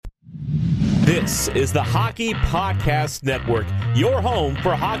This is the Hockey Podcast Network, your home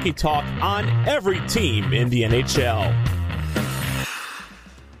for hockey talk on every team in the NHL.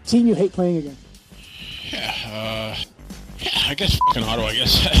 Team you hate playing against? I guess fucking Ottawa, I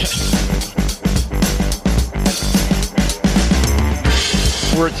guess.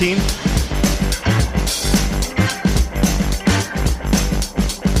 We're a team.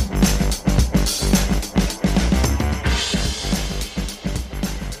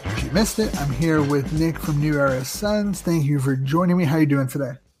 If you missed it, I'm here with Nick from New Era Sons. Thank you for joining me. How are you doing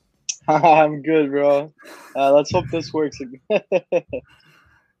today? I'm good, bro. Let's hope this works.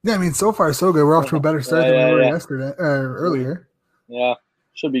 Yeah, I mean, so far so good. We're off to a better start than we were yesterday, earlier. Yeah,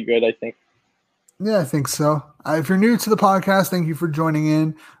 should be good, I think. Yeah, I think so. If you're new to the podcast, thank you for joining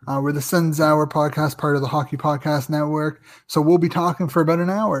in. We're the Sens Hour podcast, part of the Hockey Podcast Network. So we'll be talking for about an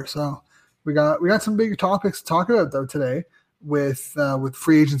hour. So we got some big topics to talk about though today with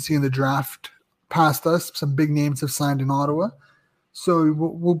free agency and the draft past us. Some big names have signed in Ottawa. So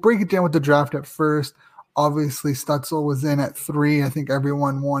we'll break it down with the draft at first. Obviously, Stützle was in at 3. I think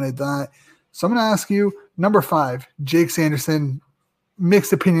everyone wanted that. So I'm going to ask you, number 5, Jake Sanderson.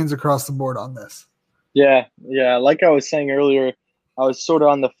 Mixed opinions across the board on this. Yeah. Like I was saying earlier, I was sort of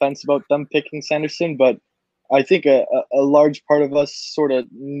on the fence about them picking Sanderson, but I think a large part of us sort of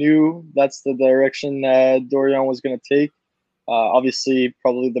knew that's the direction Dorion was going to take. Obviously,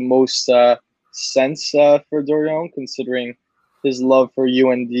 probably the most sense for Dorion, considering his love for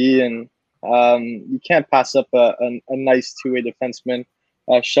UND, and you can't pass up a nice two-way defenseman,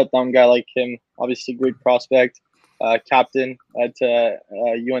 shutdown guy like him. Obviously, great prospect, captain at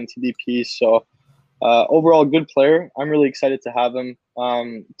UNTDP. So overall, good player. I'm really excited to have him.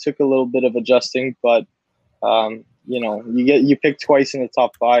 Took a little bit of adjusting, but you pick twice in the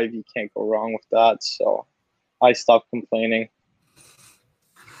top 5. You can't go wrong with that. So I stopped complaining.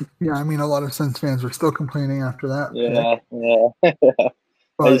 Yeah, I mean, a lot of Sens fans were still complaining after that. Yeah.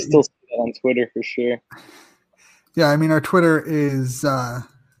 But, I still see that on Twitter for sure. Yeah, I mean, our Twitter is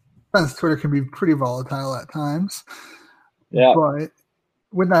Sens Twitter can be pretty volatile at times. Yeah. But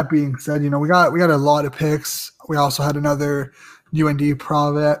with that being said, we got a lot of picks. We also had another UND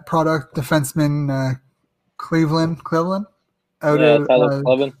product defenseman, Cleveland. Tyler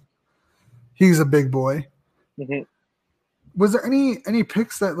Cleveland. He's a big boy. Mm-hmm. Was there any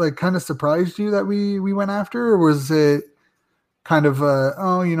picks that like kind of surprised you that we went after, or was it kind of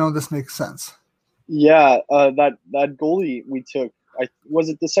this makes sense? Yeah, that goalie we took, was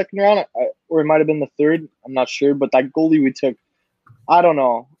it the second round or it might have been the third? I'm not sure, but that goalie we took, I don't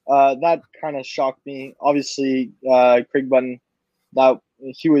know. That kind of shocked me. Obviously, Craig Button, that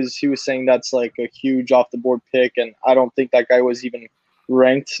he was saying that's like a huge off the board pick, and I don't think that guy was even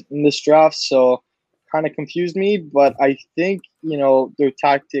ranked in this draft. So kind of confused me, but I think their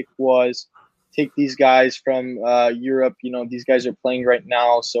tactic was take these guys from Europe. These guys are playing right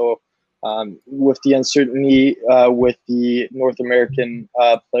now, so with the uncertainty with the North American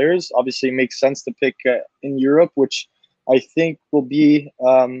players, obviously it makes sense to pick in Europe, which I think will be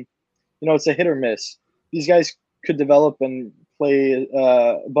it's a hit or miss. These guys could develop and play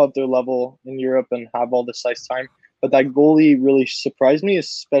above their level in Europe and have all this ice time. But that goalie really surprised me,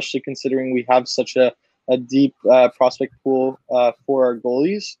 especially considering we have such a deep prospect pool for our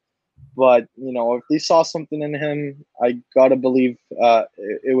goalies. But, if they saw something in him, I got to believe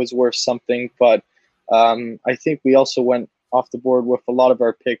it was worth something. But I think we also went off the board with a lot of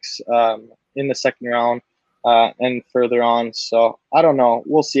our picks in the second round and further on. So I don't know.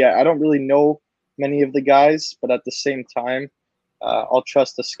 We'll see. I don't really know many of the guys, but at the same time, I'll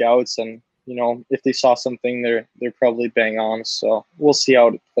trust the scouts, and if they saw something, they're probably bang on. So we'll see how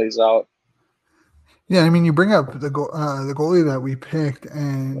it plays out. Yeah, I mean, you bring up the goalie that we picked,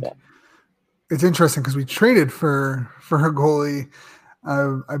 and it's interesting because we traded for her goalie,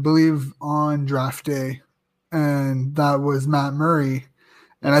 I believe, on draft day, and that was Matt Murray.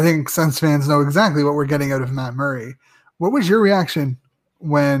 And I think Sens fans know exactly what we're getting out of Matt Murray. What was your reaction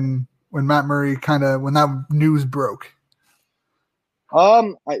when Matt Murray when that news broke?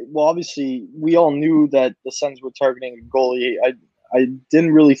 Obviously, we all knew that the Sens were targeting a goalie. I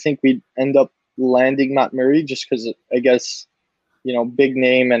didn't really think we'd end up landing Matt Murray just because I guess, big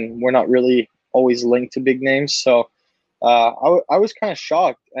name, and we're not really always linked to big names. So I was kind of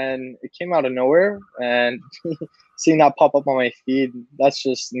shocked, and it came out of nowhere, and seeing that pop up on my feed, that's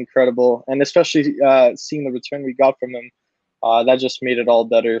just incredible. And especially seeing the return we got from him, that just made it all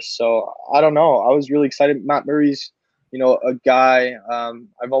better. So I don't know. I was really excited. Matt Murray's a guy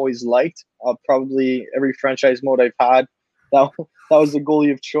I've always liked. Probably every franchise mode I've had, that was the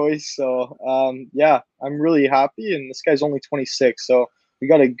goalie of choice. So I'm really happy. And this guy's only 26, so we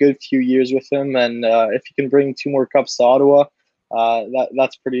got a good few years with him, and if he can bring 2 more cups to Ottawa,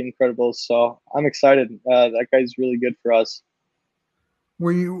 that's pretty incredible. So I'm excited. That guy's really good for us.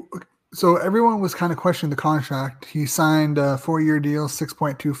 So everyone was kind of questioning the contract. He signed a 4-year deal,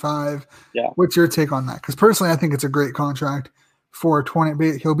 6.25. Yeah. What's your take on that? Because personally, I think it's a great contract for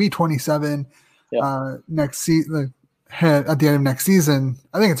 20. He'll be 27 next season. At the end of next season,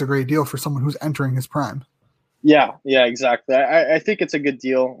 I think it's a great deal for someone who's entering his prime. Yeah, exactly. I think it's a good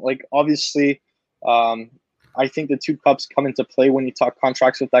deal. Like, obviously, I think the 2 cups come into play when you talk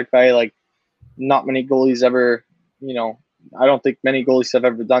contracts with that guy. Like, not many goalies ever, I don't think many goalies have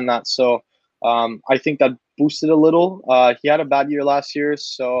ever done that. So I think that boosted a little. He had a bad year last year,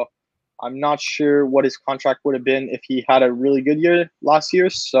 so I'm not sure what his contract would have been if he had a really good year last year.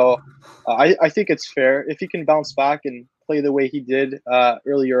 So I think it's fair. If he can bounce back and play the way he did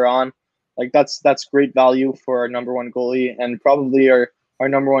earlier on, like that's great value for our number 1 goalie and probably our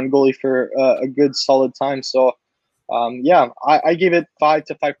number 1 goalie for a good solid time. So I gave it 5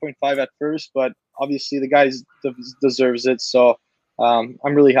 to 5.5 at first, but obviously the guy deserves it. So I'm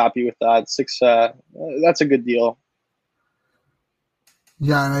really happy with that. 6, that's a good deal.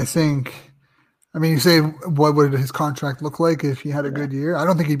 Yeah, and I think, you say what would his contract look like if he had a good year? I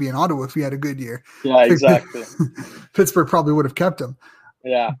don't think he'd be in Ottawa if he had a good year. Yeah, exactly. Pittsburgh probably would have kept him.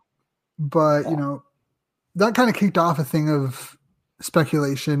 Yeah. But, that kind of kicked off a thing of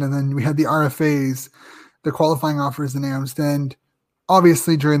speculation, and then we had the RFAs, the qualifying offers announced, and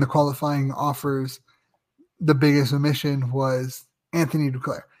obviously during the qualifying offers, the biggest omission was Anthony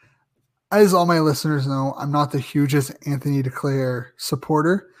Duclair. As all my listeners know, I'm not the hugest Anthony Duclair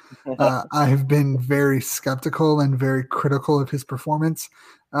supporter. I have been very skeptical and very critical of his performance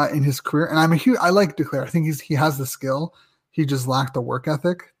in his career, and I like Duclair. I think he has the skill. He just lacked the work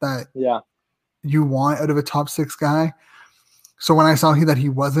ethic that you want out of a top 6 guy. So when I saw that he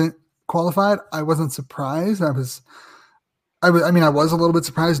wasn't qualified, I wasn't surprised. I was a little bit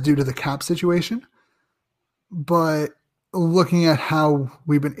surprised due to the cap situation, but looking at how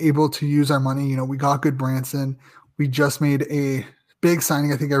we've been able to use our money, we got Goodbranson. We just made a big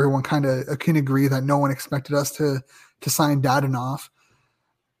signing. I think everyone kind of can agree that no one expected us to sign Dadonov.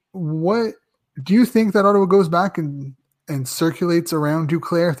 What do you think that Ottawa goes back and circulates around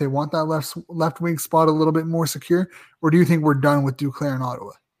Duclair if they want that left wing spot a little bit more secure, or do you think we're done with Duclair in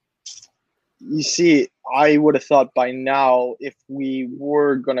Ottawa? You see, I would have thought by now, if we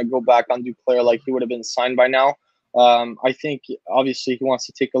were going to go back on Duclair, like he would have been signed by now. I think obviously he wants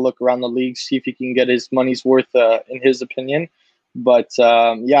to take a look around the league, see if he can get his money's worth in his opinion. But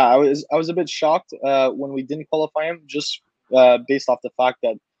I was a bit shocked when we didn't qualify him, just based off the fact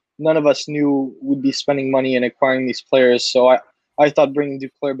that none of us knew we'd be spending money and acquiring these players. So I thought bringing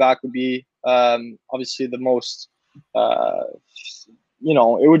Duclair back would be obviously the most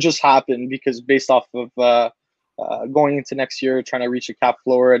it would just happen because based off of going into next year, trying to reach a cap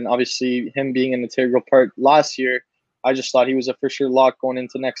floor, and obviously him being an integral part last year, I just thought he was a for sure lock going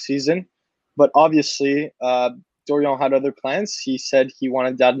into next season. But obviously, Dorion had other plans. He said he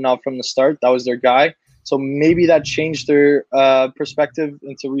wanted Dadonov from the start. That was their guy. So maybe that changed their perspective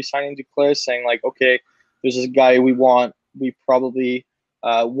into re-signing Duclair, saying like, okay, there's this guy we want. We probably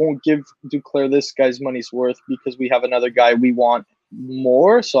won't give Duclair this guy's money's worth because we have another guy we want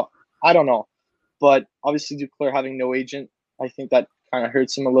more. So I don't know. But obviously Duclair having no agent, I think that kind of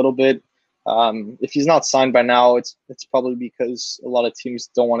hurts him a little bit. If he's not signed by now, it's probably because a lot of teams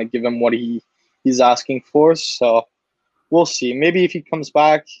don't want to give him what he's asking for. So we'll see. Maybe if he comes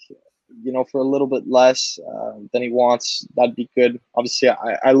back, for a little bit less than he wants, that'd be good. Obviously,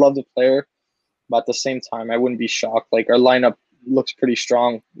 I love the player, but at the same time, I wouldn't be shocked. Like, our lineup looks pretty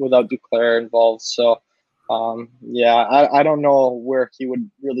strong without Duclair involved. So, I don't know where he would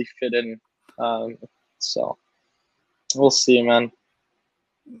really fit in. So we'll see, man.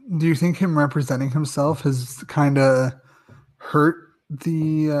 Do you think him representing himself has kind of hurt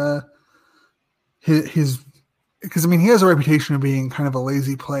the his? Because he has a reputation of being kind of a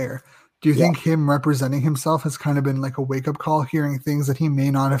lazy player. Do you think him representing himself has kind of been like a wake up call, hearing things that he may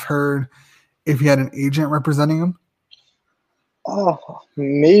not have heard if he had an agent representing him? Oh,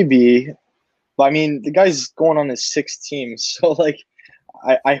 maybe. But the guy's going on his 6th team, so like,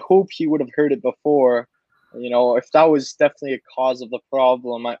 I hope he would have heard it before. If that was definitely a cause of the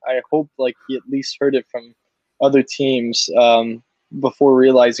problem, I hope like he at least heard it from other teams before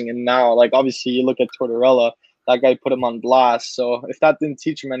realizing it now. Like, obviously, you look at Tortorella, that guy put him on blast. So if that didn't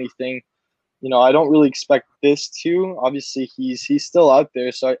teach him anything, I don't really expect this to. Obviously, he's still out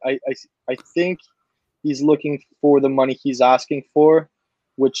there, so I think he's looking for the money he's asking for,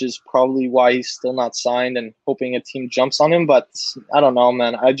 which is probably why he's still not signed and hoping a team jumps on him. But I don't know,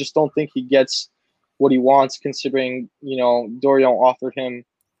 man. I just don't think he gets what he wants, considering, Dorion offered him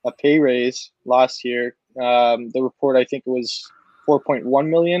a pay raise last year. The report, I think it was 4.1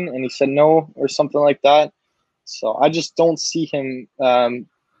 million, and he said no or something like that. So I just don't see him,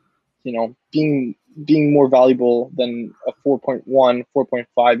 being more valuable than a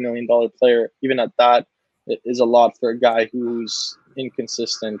 $4.5 million player. Even at that, it is a lot for a guy who's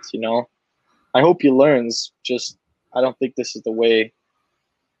inconsistent. I hope he learns. Just I don't think this is the way.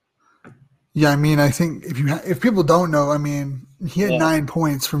 Yeah, I mean, I think if people don't know, I mean, he had 9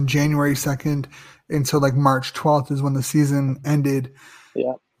 points from January 2nd until like March 12th is when the season ended.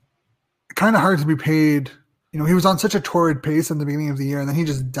 Yeah, kind of hard to be paid. He was on such a torrid pace at the beginning of the year, and then he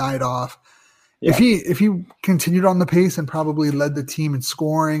just died off. Yeah. If he continued on the pace and probably led the team in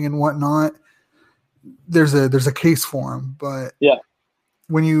scoring and whatnot, there's a case for him. But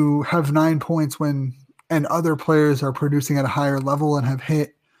when you have 9 points and other players are producing at a higher level and have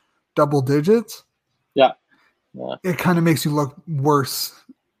hit double digits, it kind of makes you look worse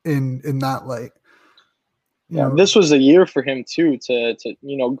in that light. This was a year for him too to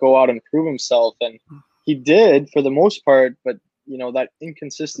go out and prove himself, and he did for the most part. But that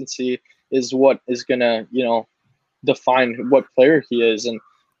inconsistency is what is gonna define what player he is. And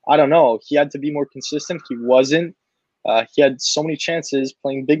I don't know, he had to be more consistent. He wasn't. He had so many chances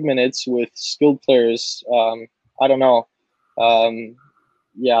playing big minutes with skilled players. I don't know.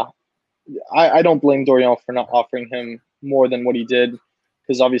 I don't blame Dorion for not offering him more than what he did,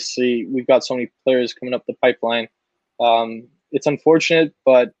 because obviously we've got so many players coming up the pipeline. It's unfortunate,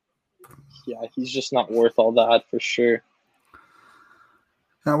 but he's just not worth all that for sure.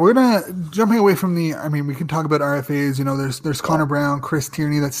 Now we're jumping away from we can talk about RFAs. There's Connor Brown, Chris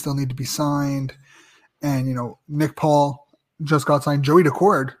Tierney that still need to be signed, and Nick Paul just got signed. Joey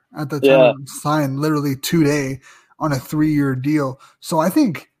Decord at the time signed literally today on a 3-year deal. So I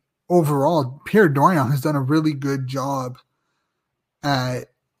think overall Pierre Dorion has done a really good job at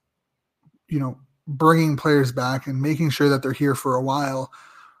bringing players back and making sure that they're here for a while.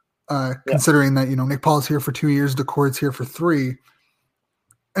 Considering that Nick Paul's here for 2 years, Decord's here for 3.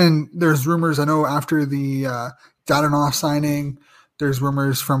 And there's rumors, I know after the Dadonov signing, there's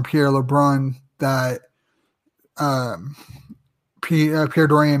rumors from Pierre LeBrun that Pierre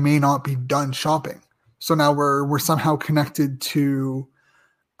Dorion may not be done shopping. So now we're somehow connected to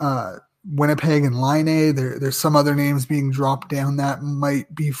Winnipeg and Line A. There's some other names being dropped down that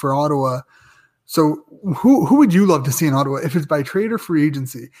might be for Ottawa. So who would you love to see in Ottawa if it's by trade or free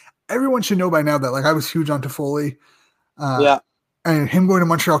agency? Everyone should know by now that I was huge on Toffoli. And him going to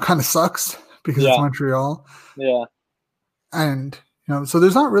Montreal kind of sucks because it's Montreal. Yeah. And, so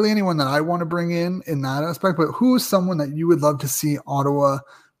there's not really anyone that I want to bring in that aspect, but who is someone that you would love to see Ottawa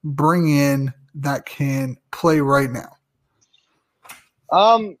bring in that can play right now?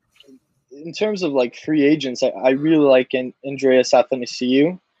 In terms of free agents, I really like Andreas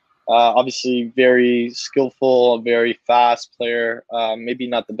Athanasiou. Obviously very skillful, very fast player. Maybe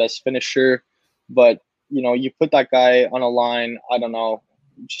not the best finisher, but you put that guy on a line, I don't know,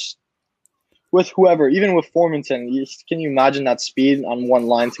 just with whoever, even with Formanton, can you imagine that speed on one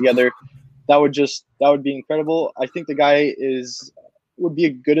line together? That would be incredible. I think the guy would be a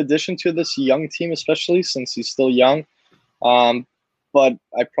good addition to this young team, especially since he's still young. But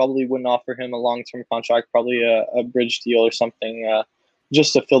I probably wouldn't offer him a long-term contract, probably a bridge deal or something,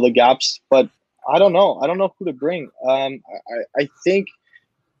 just to fill the gaps. But I don't know. I don't know who to bring. I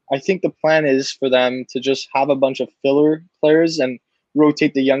think the plan is for them to just have a bunch of filler players and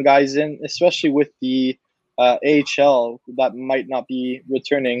rotate the young guys in, especially with the AHL that might not be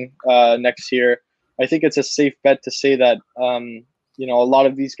returning next year. I think it's a safe bet to say that, a lot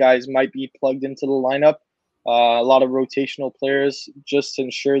of these guys might be plugged into the lineup, a lot of rotational players, just to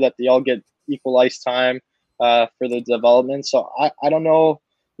ensure that they all get equal ice time for the development. So I don't know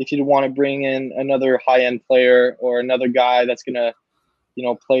if you'd want to bring in another high-end player or another guy that's going to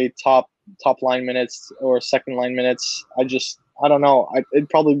play top line minutes or second line minutes. I don't know. It'd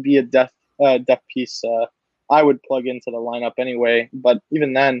probably be a depth piece. I would plug into the lineup anyway. But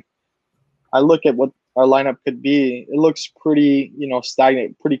even then, I look at what our lineup could be. It looks pretty,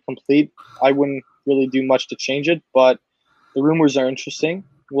 stagnant, pretty complete. I wouldn't really do much to change it, but the rumors are interesting.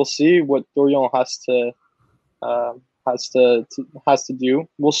 We'll see what Dorion has to do.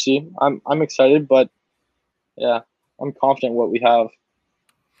 We'll see. I'm excited, but I'm confident what we have.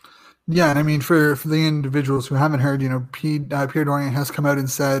 Yeah, and I mean, for the individuals who haven't heard, Pierre Dorion has come out and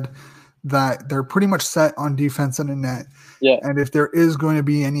said that they're pretty much set on defense and a net. Yeah. And if there is going to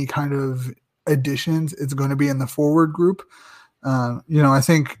be any kind of additions, it's going to be in the forward group. I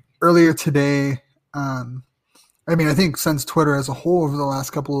think earlier today, I think since Twitter as a whole over the last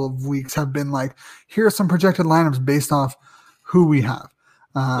couple of weeks have been like, here are some projected lineups based off who we have.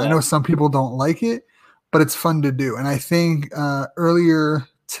 I know some people don't like it, but it's fun to do. And I think earlier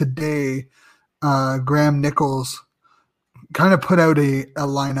today, Graham Nichols kind of put out a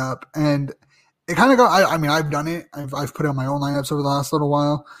lineup, and it kind of got, I've done it. I've put out my own lineups over the last little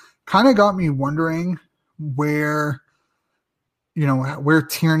while. Kind of got me wondering where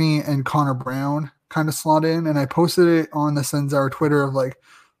Tierney and Connor Brown kind of slot in. And I posted it on the Sens Hour Twitter of like,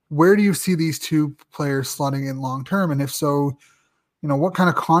 where do you see these two players slotting in long term? And if so, what kind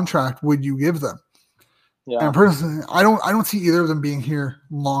of contract would you give them? Yeah. And personally, I don't see either of them being here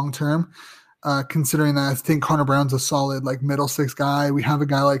long term. Considering that I think Connor Brown's a solid like middle six guy. We have a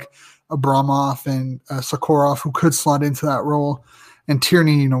guy like Abramov and Sokorov who could slot into that role. And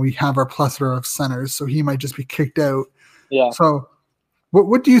Tierney, we have our plethora of centers, so he might just be kicked out. Yeah. So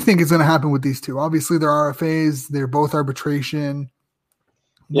what do you think is going to happen with these two? Obviously, they're RFAs. They're both arbitration.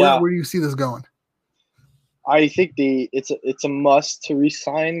 Where do you see this going? I think it's a must to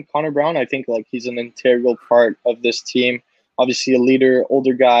re-sign Connor Brown. I think like he's an integral part of this team. Obviously a leader,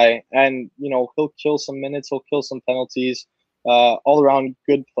 older guy, and he'll kill some minutes, he'll kill some penalties. All around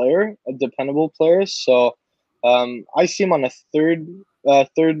good player, a dependable player. So I see him on a third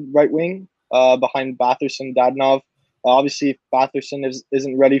right wing behind Batherson, Dadonov. Obviously, if Batherson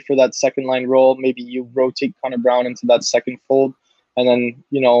isn't ready for that second line role, maybe you rotate Connor Brown into that second fold, and then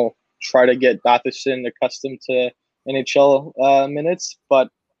try to get Batherson accustomed to NHL minutes. But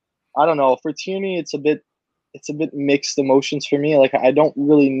I don't know. For Tierney, it's a bit mixed emotions for me. Like I don't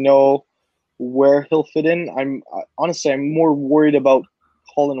really know where he'll fit in. I'm more worried about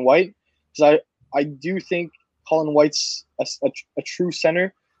Colin White, because I do think Colin White's a true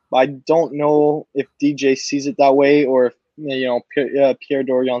center, but I don't know if DJ sees it that way, or if Pierre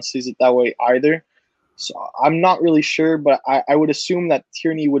Dorion sees it that way either. So I'm not really sure, but I would assume that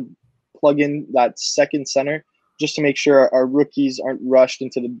Tierney would plug in that second center just to make sure our rookies aren't rushed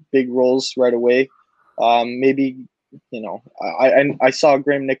into the big roles right away. Maybe I saw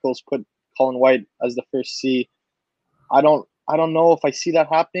Graham Nichols put Colin White as the first C. I don't know if I see that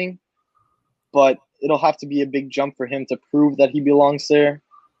happening, but it'll have to be a big jump for him to prove that he belongs there.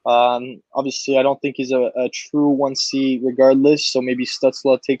 Obviously, I don't think he's a true 1C regardless, so maybe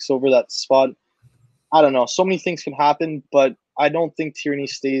Stützle takes over that spot. I don't know. So many things can happen, but I don't think Tierney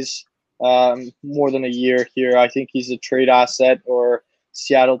stays more than a year here. I think he's a trade asset or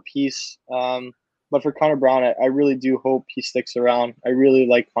Seattle piece. But for Connor Brown, I really do hope he sticks around. I really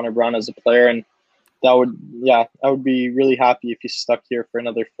like Connor Brown as a player, and I would be really happy if he stuck here for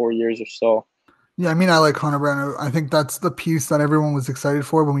another 4 years or so. Yeah, I like Connor Brown. I think that's the piece that everyone was excited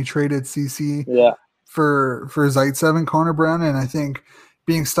for when we traded CC for Zaitsev and Connor Brown. And I think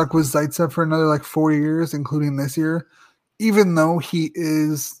being stuck with Zaitsev for another 4 years, including this year, even though he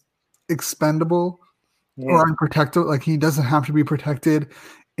is expendable or unprotected, he doesn't have to be protected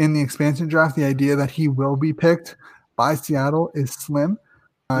in the expansion draft, the idea that he will be picked by Seattle is slim.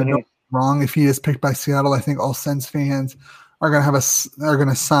 No wrong if he is picked by Seattle. I think all Sens fans are going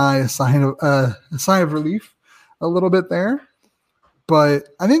to sigh a sigh of relief a little bit there. But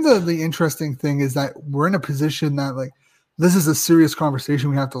I think the interesting thing is that we're in a position that this is a serious conversation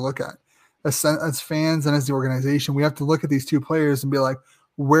we have to look at as fans and as the organization. We have to look at these two players and be like,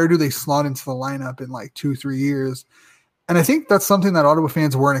 where do they slot into the lineup in 2-3 years? And I think that's something that Ottawa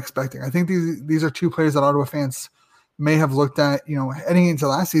fans weren't expecting. I think these are two players that Ottawa fans may have looked at, heading into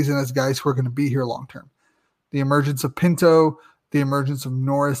last season as guys who are going to be here long term. The emergence of Pinto, the emergence of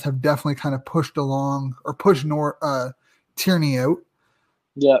Norris have definitely kind of pushed Tierney out.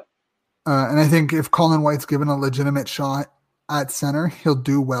 Yeah. And I think if Colin White's given a legitimate shot at center, he'll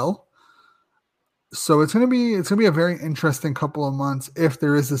do well. So it's gonna be a very interesting couple of months if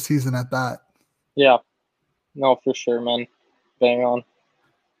there is a season at that. Yeah. No, for sure, man. Bang on.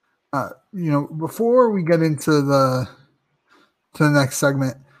 Before we get into the next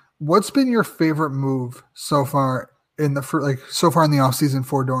segment, what's been your favorite move so far in the offseason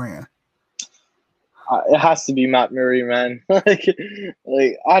for Dorion? It has to be Matt Murray, man.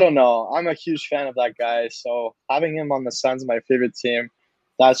 I don't know. I'm a huge fan of that guy. So having him on the Sens, my favorite team,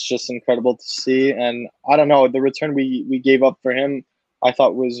 that's just incredible to see. And I don't know, the return we gave up for him, I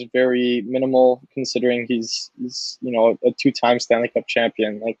thought was very minimal considering he's a 2-time Stanley Cup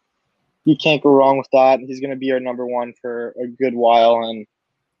champion. You can't go wrong with that. He's going to be our number one for a good while. And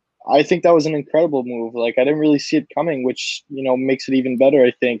I think that was an incredible move. I didn't really see it coming, which, makes it even better,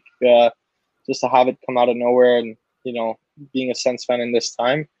 I think, just to have it come out of nowhere and, being a Sens fan in this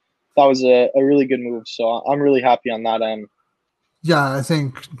time, that was a really good move. So I'm really happy on that end. Yeah, I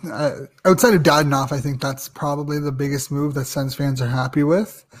think outside of Dadenoff, I think that's probably the biggest move that Sens fans are happy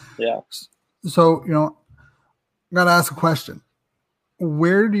with. Yeah. So, I got to ask a question.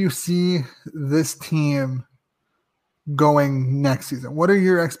 Where do you see this team going next season? What are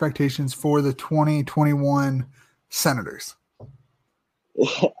your expectations for the 2021 Senators?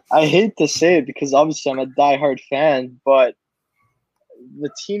 I hate to say it because obviously I'm a diehard fan, but the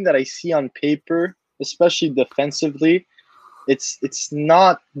team that I see on paper, especially defensively, it's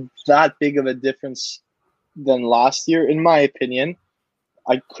not that big of a difference than last year, in my opinion.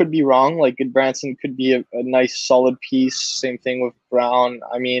 I could be wrong. Like Branson could be a nice solid piece. Same thing with Brown.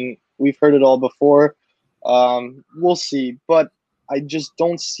 I mean, we've heard it all before. We'll see, but I just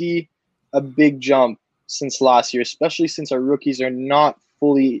don't see a big jump since last year, especially since our rookies are not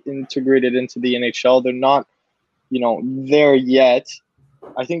fully integrated into the NHL. They're not, there yet.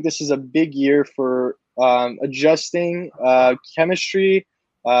 I think this is a big year for adjusting chemistry,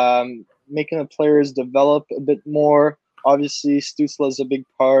 making the players develop a bit more. Obviously, Stützle is a big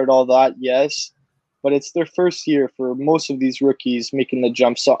part, all that, yes. But it's their first year for most of these rookies making the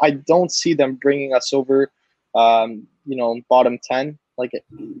jump. So I don't see them bringing us over, bottom 10. Like,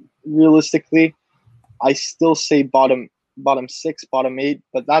 realistically, I still say bottom 6, bottom 8,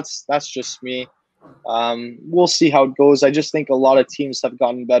 but that's just me. We'll see how it goes. I just think a lot of teams have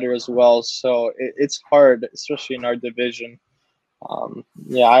gotten better as well. So it's hard, especially in our division.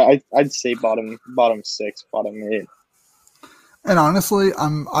 I'd say bottom 6, bottom 8. And honestly,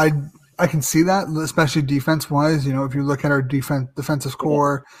 I can see that, especially defense-wise. If you look at our defensive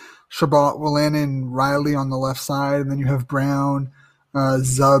core, Chabot, Wolanin, Riley on the left side, and then you have Brown,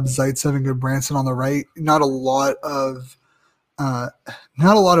 Zub, Zaitsev, and Goodbranson on the right. Not a lot of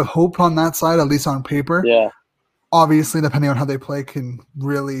hope on that side, at least on paper. Yeah. Obviously, depending on how they play, can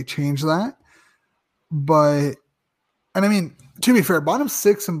really change that. But, and I mean, to be fair, bottom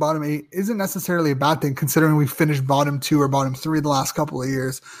 6 and bottom 8 isn't necessarily a bad thing, considering we finished bottom 2 or bottom 3 the last couple of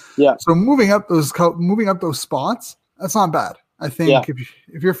years. Yeah. So moving up those spots, that's not bad. I think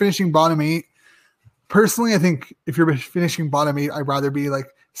if you're finishing bottom 8, personally, I think if you're finishing bottom 8, I'd rather be like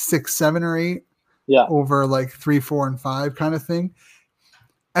 6, 7, or 8. Yeah. Over like 3, 4, and 5 kind of thing.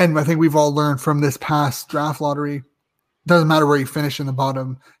 And I think we've all learned from this past draft lottery, doesn't matter where you finish in the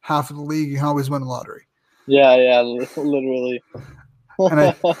bottom half of the league, you can always win the lottery. Yeah, literally.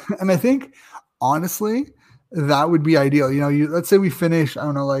 and I think, honestly, that would be ideal. Let's say we finish, I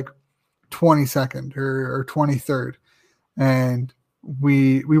don't know, like 22nd or 23rd, and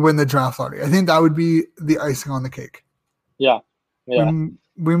we win the draft lottery. I think that would be the icing on the cake. Yeah.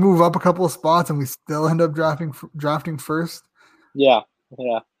 We move up a couple of spots and we still end up drafting first. Yeah.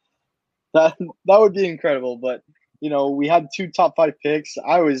 That would be incredible. But we had 2 top 5 picks.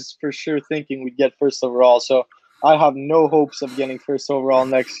 I was for sure thinking we'd get first overall. So I have no hopes of getting first overall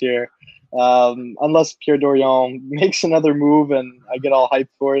next year, unless Pierre Dorion makes another move and I get all hyped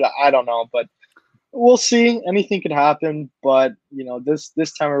for it. I don't know, but we'll see. Anything could happen. But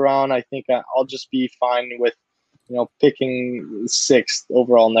this time around, I think I'll just be fine with picking 6th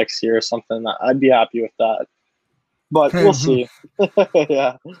overall next year or something. I'd be happy with that. But we'll see.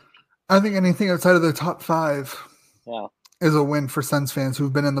 Yeah. I think anything outside of the top 5 yeah, is a win for Sens fans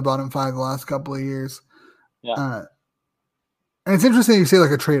who've been in the bottom 5 the last couple of years. Yeah. And it's interesting you say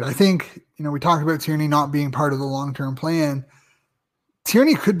like a trade. I think, we talked about Tierney not being part of the long-term plan.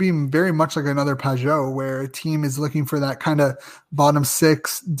 Tierney could be very much like another Pajot, where a team is looking for that kind of bottom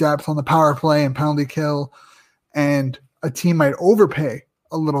 6 depth on the power play and penalty kill. And a team might overpay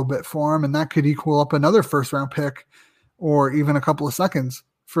a little bit for him, and that could equal up another first-round pick or even a couple of seconds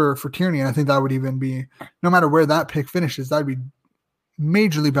for Tierney. And I think that would even be, no matter where that pick finishes, that would be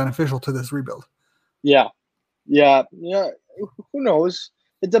majorly beneficial to this rebuild. Yeah. Who knows?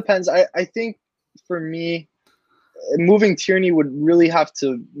 It depends. I think for me, moving Tierney would really have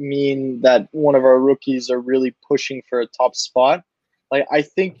to mean that one of our rookies are really pushing for a top spot. Like, I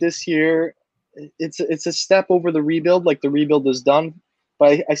think this year it's a step over the rebuild. Like, the rebuild is done,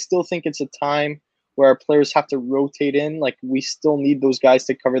 but I still think it's a time where our players have to rotate in. Like, we still need those guys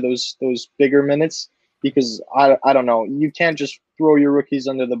to cover those bigger minutes, because I don't know. You can't just throw your rookies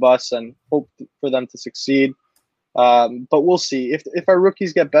under the bus and hope for them to succeed. But we'll see. If our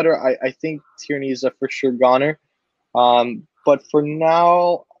rookies get better, I think Tierney is a for sure goner. But for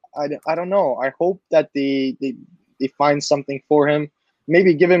now, I don't know. I hope that they find something for him.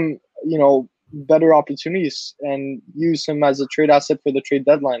 Maybe give him, better opportunities and use him as a trade asset for the trade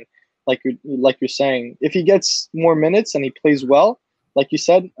deadline. Like you're saying, if he gets more minutes and he plays well, like you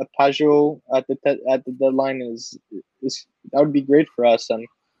said, a Pajot at the deadline is that would be great for us. And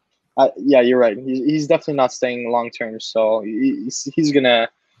Yeah, you're right. He's definitely not staying long term. So he's gonna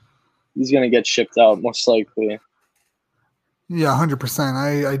get shipped out most likely. Yeah, 100%.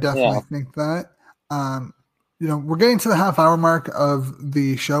 I definitely Yeah. think that. We're getting to the half-hour mark of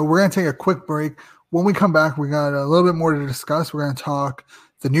the show. We're going to take a quick break. When we come back, we got a little bit more to discuss. We're going to talk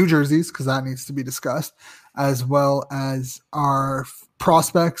the New Jerseys because that needs to be discussed, as well as our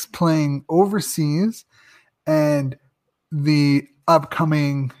prospects playing overseas and the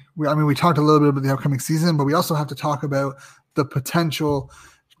upcoming. We talked a little bit about the upcoming season, but we also have to talk about the potential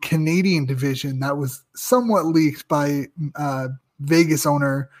Canadian division that was somewhat leaked by Vegas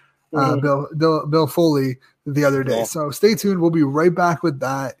owner Bill Foley the other day. Yeah. So stay tuned. We'll be right back with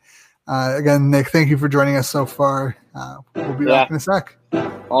that. Again, Nick, thank you for joining us so far. We'll be back in a sec.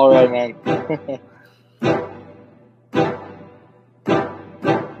 All right, man.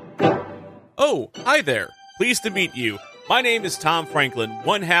 Oh, hi there. Pleased to meet you. My name is Tom Franklin,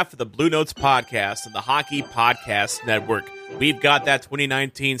 one half of the Blue Notes podcast and the Hockey Podcast Network. We've got that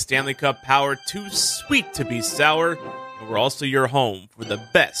 2019 Stanley Cup power too sweet to be sour, and we're also your home for the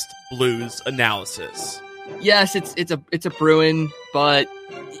best Blues analysis. Yes, it's a Bruin, but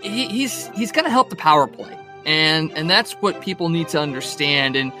he's going to help the power play, and that's what people need to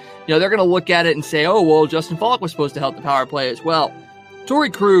understand. And they're going to look at it and say, oh well, Justin Falk was supposed to help the power play as well. Torrey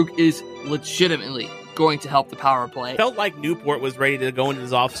Krug is legitimately going to help the power play. Felt like Newport was ready to go into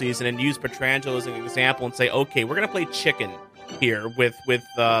this offseason and use Pietrangelo as an example and say, okay, we're going to play chicken here with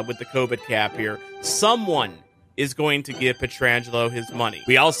the COVID cap here. Someone is going to give Pietrangelo his money.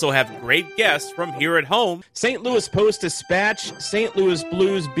 We also have great guests from here at home. St. Louis Post-Dispatch, St. Louis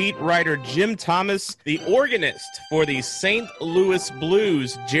Blues beat writer Jim Thomas, the organist for the St. Louis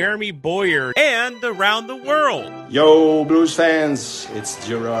Blues, Jeremy Boyer, and around the world. Yo, Blues fans, it's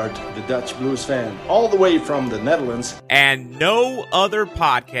Gerard, the Dutch Blues fan, all the way from the Netherlands. And no other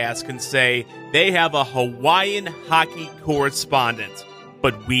podcast can say they have a Hawaiian hockey correspondent,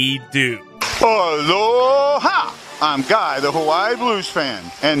 but we do. Aloha! I'm Guy, the Hawaii Blues fan,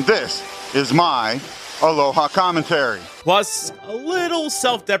 and this is my Aloha commentary. Plus, a little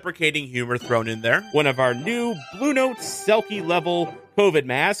self-deprecating humor thrown in there. One of our new Blue Note Selkie level COVID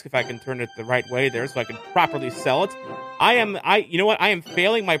mask, if I can turn it the right way there so I can properly sell it. I am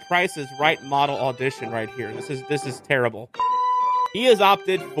failing my Price is Right model audition right here. This is terrible. He has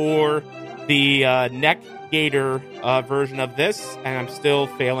opted for the neck gator version of this, and I'm still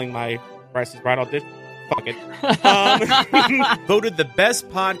failing my Price is Right audition. Fuck it. Voted the best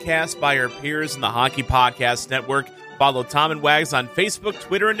podcast by our peers in the Hockey Podcast Network. Follow Tom and Wags on Facebook,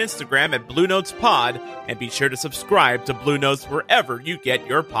 Twitter, and Instagram at Blue Notes Pod, and be sure to subscribe to Blue Notes wherever you get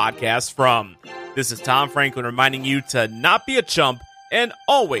your podcasts from. This is Tom Franklin reminding you to not be a chump and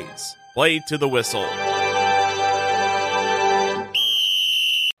always play to the whistle.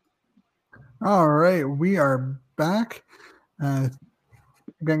 All right, we are back.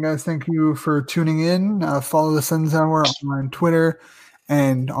 Again, guys, thank you for tuning in. Follow the Sens Hour on Twitter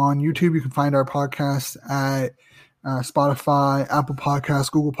and on YouTube. You can find our podcast at Spotify, Apple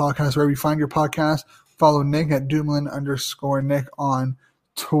Podcasts, Google Podcasts, wherever you find your podcast. Follow Nick at Dumoulin_Nick on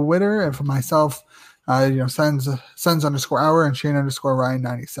Twitter. And for myself, Sens _hour and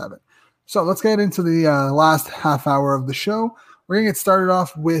Shane_Ryan97. So let's get into the last half hour of the show. We're going to get started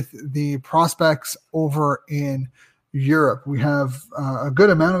off with the prospects over in Europe. We have a good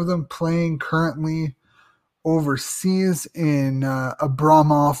amount of them playing currently overseas in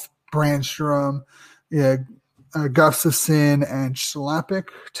Abramov, Brandstrom, Gustafsson, and Schlappick,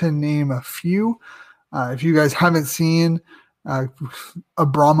 to name a few. If you guys haven't seen,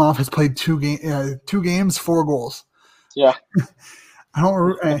 Abramov has played two games, 4 goals. Yeah. I don't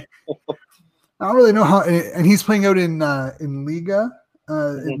really know how, and he's playing out in Liga.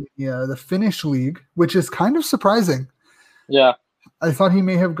 In the Finnish league, which is kind of surprising. Yeah, I thought he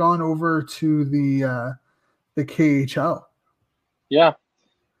may have gone over to the KHL. Yeah,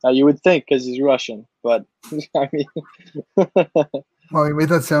 you would think because he's Russian, but I mean, well, you made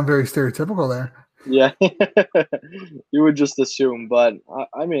that sound very stereotypical there. Yeah, you would just assume, but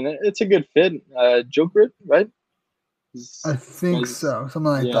I mean, it's a good fit. Jokerit, right? I think so,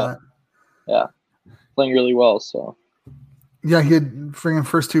 something like that. Yeah, playing really well. So. Yeah, he had friggin'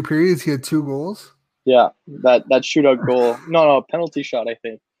 first 2 periods. He had 2 goals. Yeah, that shootout goal. No, penalty shot. I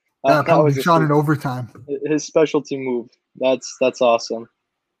think. Penalty shot in overtime. His specialty move. That's awesome.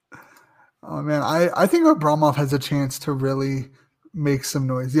 Oh man, I think Abramov has a chance to really make some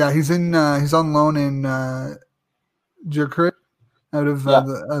noise. Yeah, he's on loan in Jokerit out of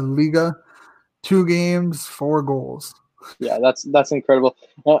the Liga. 2 games, 4 goals. Yeah, that's incredible.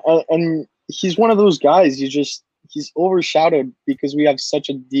 And he's one of those guys. he's overshadowed because we have such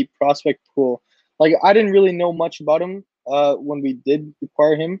a deep prospect pool. Like, I didn't really know much about him when we did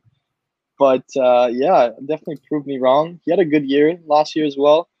acquire him, but yeah, definitely proved me wrong. He had a good year last year as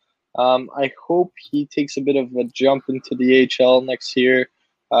well. I hope he takes a bit of a jump into the AHL next year,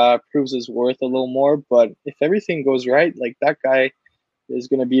 proves his worth a little more. But if everything goes right, like, that guy is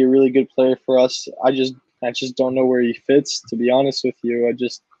going to be a really good player for us. I just don't know where he fits, to be honest with you.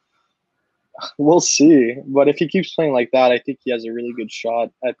 We'll see. But if he keeps playing like that, I think he has a really good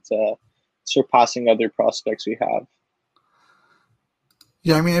shot at surpassing other prospects we have.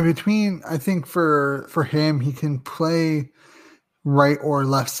 Yeah, I mean, I think for him, he can play right or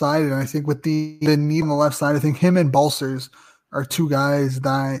left side, and I think with the need on the left side, I think him and Balcers are two guys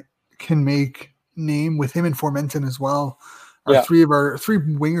that can make name. With him and Formenton as well, are three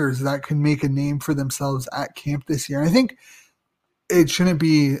wingers that can make a name for themselves at camp this year. And I think it shouldn't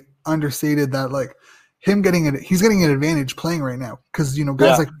be understated that, like, he's getting an advantage playing right now because, you know,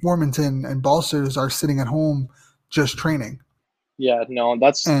 guys like Formenton and Balcers are sitting at home just training. Yeah, no,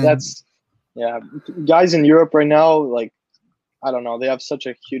 that's guys in Europe right now, like, I don't know, they have such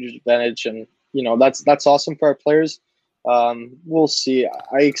a huge advantage, and, you know, that's awesome for our players. We'll see.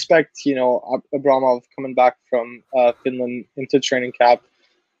 I expect, you know, Abramov coming back from Finland into training camp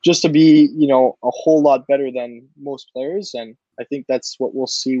just to be, you know, a whole lot better than most players, and I think that's what we'll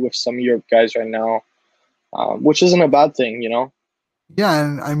see with some Europe guys right now, which isn't a bad thing, you know. Yeah,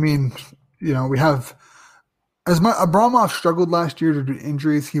 and I mean, you know, we have Abramov struggled last year due to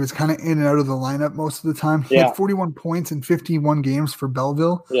injuries. He was kind of in and out of the lineup most of the time. He had 41 points in 51 games for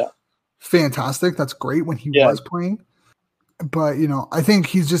Belleville. Yeah. Fantastic. That's great when he was playing. But, you know, I think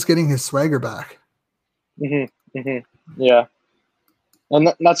he's just getting his swagger back. Mm-hmm. Mm-hmm. Yeah.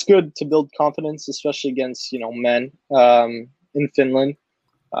 And that's good to build confidence, especially against, you know, men in Finland.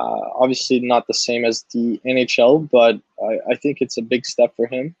 Obviously not the same as the NHL, but I think it's a big step for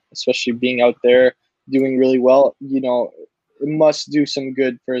him, especially being out there doing really well. You know, it must do some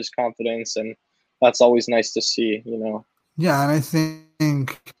good for his confidence, and that's always nice to see, you know. Yeah, and I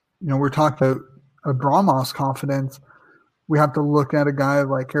think, you know, we're talking about Abramov's confidence. We have to look at a guy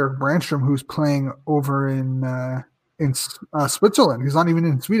like Eric Brandstrom, who's playing over in Switzerland. He's not even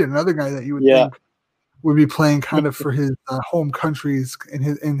in Sweden. Another guy that you would think would be playing kind of for his home countries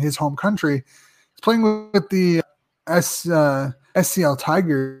in his home country. He's playing with the SCL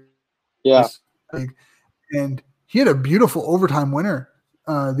Tigers. Yeah. And he had a beautiful overtime winner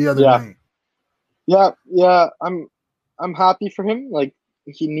the other night. Yeah. I'm happy for him. Like,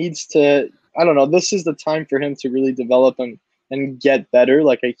 he needs to, I don't know, this is the time for him to really develop and get better.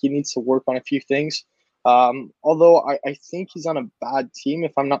 Like, he needs to work on a few things. Although I think he's on a bad team,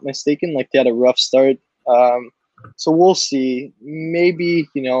 if I'm not mistaken. Like, they had a rough start. So we'll see. Maybe,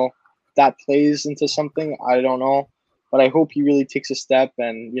 you know, that plays into something. I don't know. But I hope he really takes a step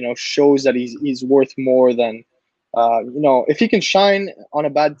and, you know, shows that he's worth more than, you know, if he can shine on a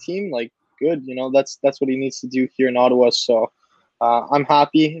bad team, like, good, you know, that's what he needs to do here in Ottawa. So I'm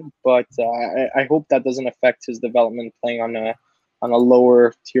happy, but I hope that doesn't affect his development playing on a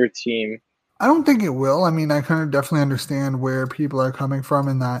lower tier team. I don't think it will. I mean, I kind of definitely understand where people are coming from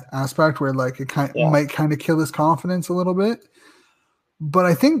in that aspect, where, like, it might kind of kill his confidence a little bit. But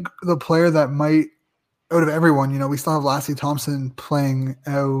I think the player that might, out of everyone, you know, we still have Lassie Thompson playing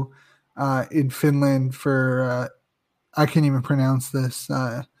out in Finland for I can't even pronounce this.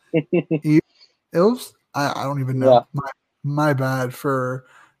 Ilves? I don't even know. Yeah. My bad for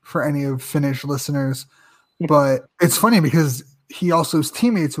any of Finnish listeners. But it's funny because he also is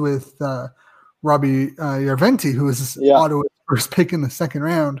teammates with Robbie Järventie, who is Ottawa's first pick in the second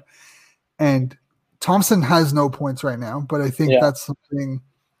round. And Thompson has no points right now, but I think that's something.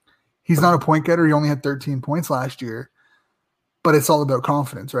 He's not a point getter. He only had 13 points last year, but it's all about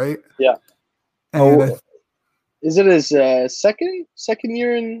confidence, right? Yeah. And is it his second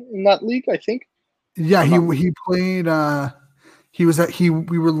year in that league, I think? Yeah, he played.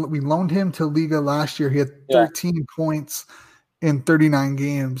 We loaned him to Liga last year. He had 13 points in 39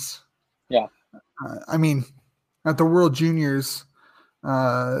 games. Yeah. I mean, at the World Juniors,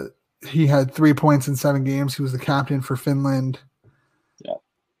 he had 3 points in 7 games. He was the captain for Finland. Yeah.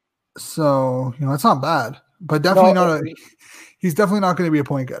 So, you know, it's not bad, but definitely he's definitely not going to be a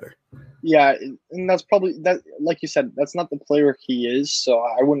point getter. Yeah, and that's probably that. Like you said, that's not the player he is. So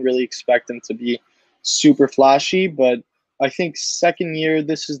I wouldn't really expect him to be super flashy. But I think second year,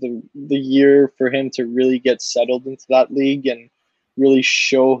 this is the year for him to really get settled into that league and really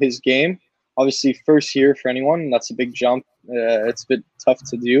show his game. Obviously, first year for anyone, that's a big jump. It's a bit tough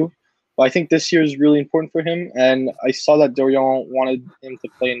to do. But I think this year is really important for him. And I saw that Dorion wanted him to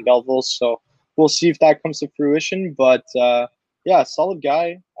play in Belleville, so we'll see if that comes to fruition. But yeah, solid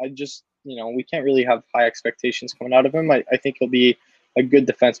guy. I just, we can't really have high expectations coming out of him. I think he'll be a good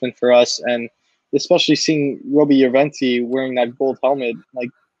defenseman for us, and especially seeing Roby Järventie wearing that gold helmet, like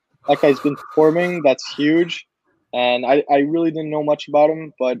that guy's been performing. That's huge, and I really didn't know much about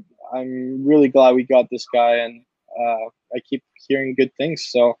him, but I'm really glad we got this guy, and I keep hearing good things.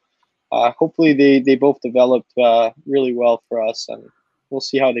 So hopefully they both develop really well for us, and we'll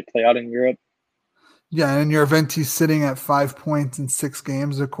see how they play out in Europe. Yeah, and Järventie's sitting at 5 points in 6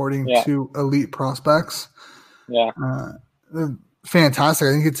 games, according to Elite Prospects. Yeah. Fantastic.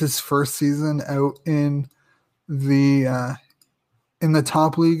 I think it's his first season out in the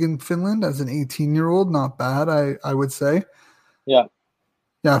top league in Finland as an 18-year-old. Not bad, I would say. Yeah.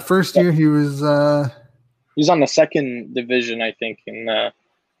 Yeah, first year he was he's on the second division, I think.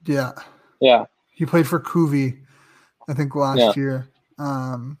 Yeah. Yeah. He played for Kuvi, I think, last year.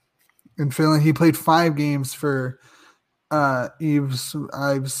 In Finland, he played 5 games for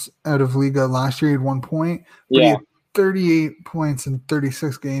Ives out of Liga last year. He had 1 point. But he had 38 points in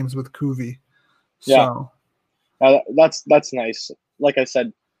 36 games with Kuvi. So that's nice. Like I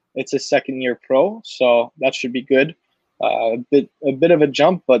said, it's a second-year pro, so that should be good. A bit of a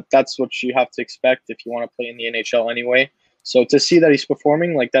jump, but that's what you have to expect if you want to play in the NHL anyway. So to see that he's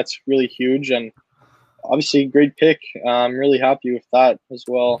performing, like, that's really huge, and obviously great pick. I'm really happy with that as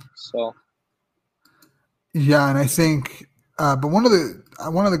well. So yeah, and I think, but one of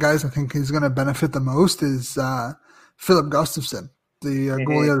the guys I think is going to benefit the most is Filip Gustafsson, the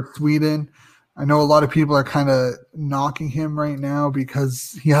goalie out of Sweden. I know a lot of people are kind of knocking him right now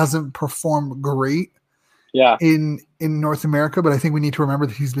because he hasn't performed great in North America, but I think we need to remember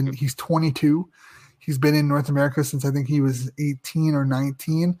that he's 22. He's been in North America since I think he was 18 or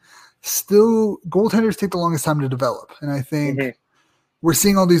 19. Still, goaltenders take the longest time to develop, and I think we're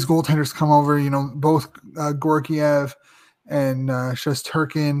seeing all these goaltenders come over. Both Gorkiev and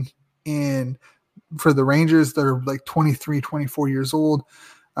Shesterkin, and for the Rangers that are like 23, 24 years old.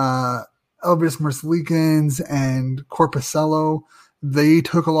 Elvis Merzlikins and Korpisalo, they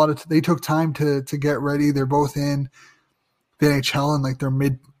took time to get ready. They're both in the NHL in like their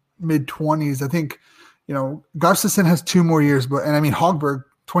mid 20s. I think, Gustafsson has 2 more years, and I mean Hogberg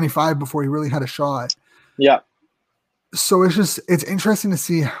 25 before he really had a shot. Yeah. So it's interesting to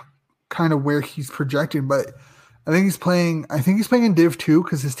see kind of where he's projecting, but I think he's playing in Div 2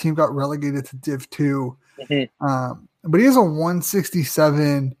 because his team got relegated to Div 2. But he has a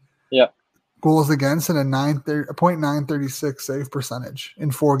 167 goals against and a .936 save percentage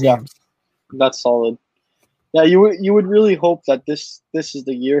in 4 games. That's solid. Yeah, you would really hope that this is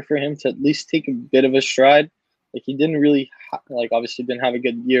the year for him to at least take a bit of a stride. Like, he didn't really obviously didn't have a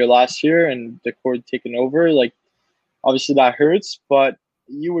good year last year, and the cord taken over. Like, obviously that hurts, but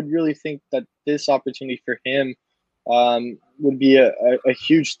you would really think that this opportunity for him would be a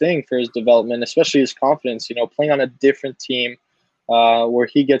huge thing for his development, especially his confidence. Playing on a different team where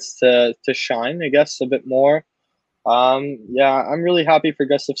he gets to shine, I guess, a bit more. Yeah, I'm really happy for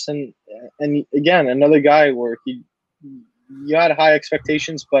Gustafsson. And again, another guy where you had high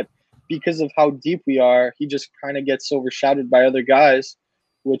expectations, but because of how deep we are, he just kind of gets overshadowed by other guys,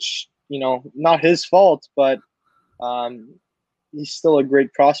 which, not his fault, but he's still a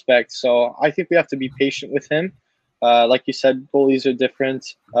great prospect. So I think we have to be patient with him. Like you said, goalies are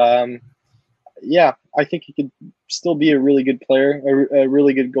different. Yeah, I think he could still be a really good player, a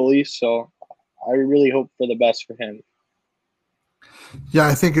really good goalie. So I really hope for the best for him. Yeah,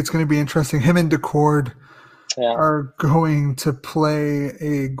 I think it's going to be interesting. Him and Decord are going to play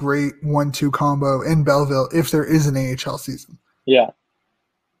a great 1-2 combo in Belleville if there is an AHL season. Yeah.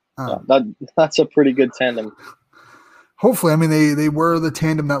 That's a pretty good tandem. Hopefully. I mean, they were the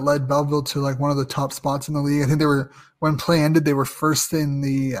tandem that led Belleville to like one of the top spots in the league. I think when play ended, they were first in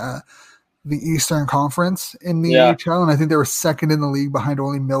the Eastern Conference in the AHL, and I think they were second in the league behind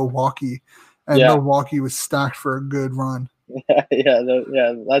only Milwaukee. And Milwaukee was stacked for a good run.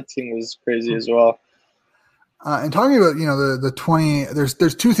 That team was crazy as well. And talking about the 20, there's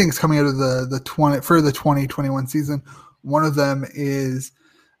 2 things coming out of the 2021 season. One of them is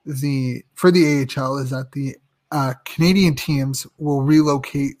for the AHL is that the Canadian teams will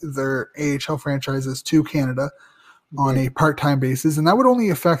relocate their AHL franchises to Canada on a part-time basis, and that would only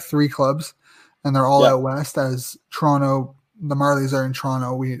affect 3 clubs, and they're all out west. As Toronto, the Marlies are in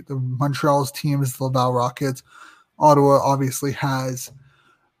Toronto. The Montreal's team is the Laval Rockets. Ottawa obviously has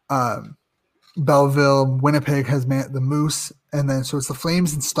Belleville. Winnipeg has the Moose, and then so it's the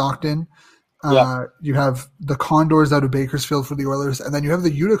Flames in Stockton. You have the Condors out of Bakersfield for the Oilers, and then you have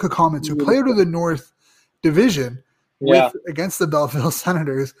the Utica Comets who play out of the North Division against the Belleville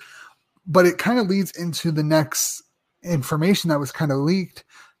Senators. but it kind of leads into the next information that was kind of leaked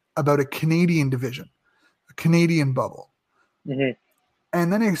about a Canadian division, a Canadian bubble. Mm-hmm.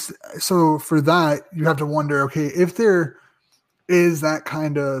 And then so for that, you have to wonder, okay, if there is that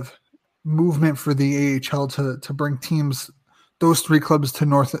kind of movement for the AHL to bring teams, those three clubs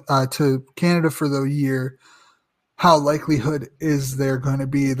to Canada for the year, how likelihood is there going to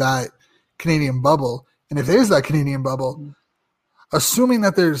be that Canadian bubble? And if there is that Canadian bubble, assuming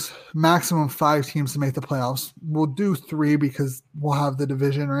that there's maximum 5 teams to make the playoffs, we'll do 3 because we'll have the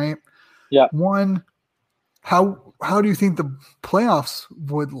division, right? Yeah. 1, how do you think the playoffs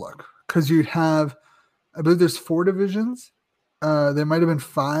would look? Because you'd have, I believe there's 4 divisions. There might have been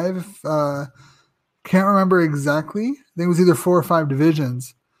 5. Can't remember exactly. I think it was either 4 or 5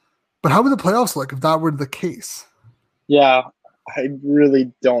 divisions. But how would the playoffs look if that were the case? Yeah, I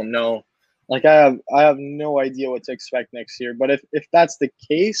really don't know. Like I have no idea what to expect next year. But if that's the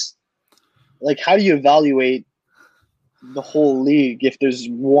case, like how do you evaluate the whole league if there's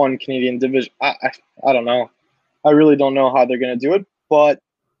one Canadian division? I don't know. I really don't know how they're gonna do it, but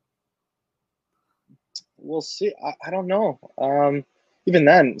we'll see. I don't know. Even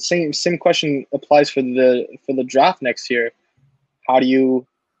then, same question applies for the draft next year. How do you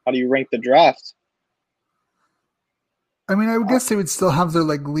rank the draft? I mean, I would guess they would still have their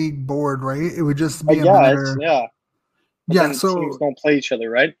like league board, right? It would just be Yeah. But yeah. then So teams don't play each other,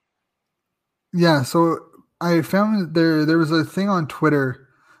 right? yeah. So I found there was a thing on Twitter,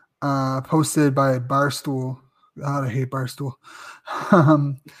 posted by Barstool. God, I hate Barstool.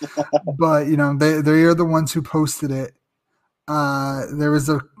 But you know, they are the ones who posted it. There was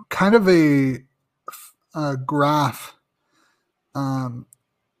a kind of a graph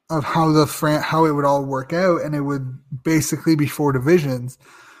of how it would all work out, and it would basically be 4 divisions.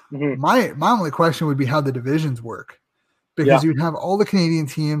 Mm-hmm. My only question would be how the divisions work, because you'd have all the Canadian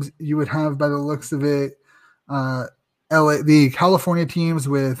teams. You would have, by the looks of it, the California teams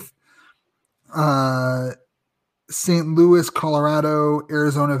with St. Louis, Colorado,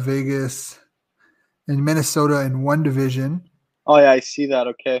 Arizona, Vegas, and Minnesota in one division. Oh yeah, I see that.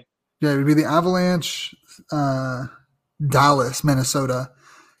 Okay. Yeah, it would be the Avalanche, Dallas, Minnesota,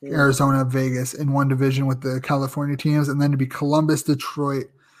 Arizona, Vegas in one division with the California teams, and then it'd be Columbus, Detroit,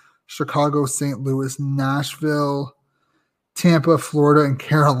 Chicago, St. Louis, Nashville, Tampa, Florida, and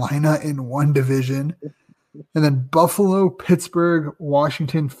Carolina in one division. And then Buffalo, Pittsburgh,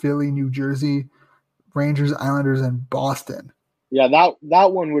 Washington, Philly, New Jersey, Rangers, Islanders, and Boston. Yeah,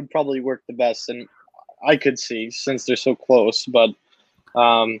 that one would probably work the best, and I could see since they're so close. But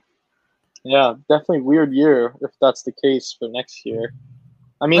yeah, definitely weird year if that's the case for next year.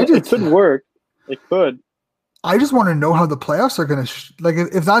 I mean, it could work. It could. I just want to know how the playoffs are going to like.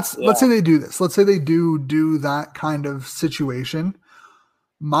 If that's let's say they do this. Let's say they do that kind of situation.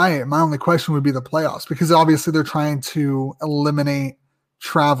 My only question would be the playoffs, because obviously they're trying to eliminate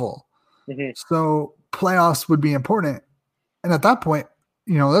travel. Mm-hmm. So playoffs would be important. And at that point,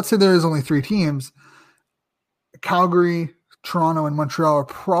 you know, let's say there is only 3 teams. Calgary, Toronto, and Montreal are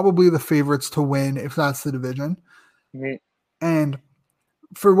probably the favorites to win if that's the division. Mm-hmm. And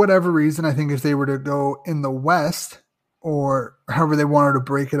for whatever reason, I think if they were to go in the West, or however they wanted to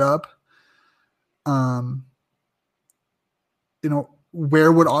break it up, you know,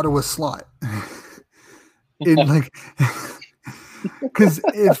 where would Ottawa slot? In like, because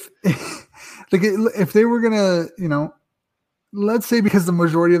if they were gonna, you know, let's say because the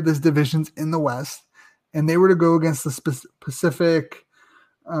majority of this division's in the West, and they were to go against the Pacific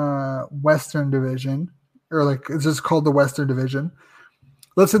Western Division, or like it's just called the Western Division.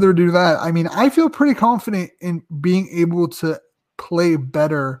 Let's say they would do that. I mean, I feel pretty confident in being able to play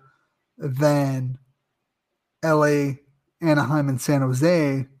better than LA, Anaheim, and San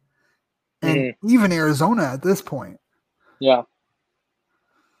Jose, and even Arizona at this point. Yeah.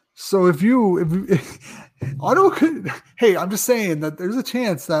 So if Ottawa could, hey, I'm just saying that there's a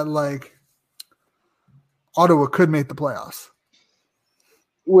chance that like Ottawa could make the playoffs.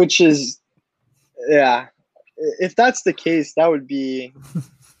 Which is, yeah. If that's the case, that would be,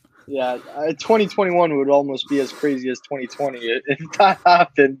 2021 would almost be as crazy as 2020 if that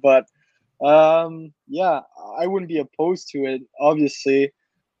happened. But yeah, I wouldn't be opposed to it, obviously.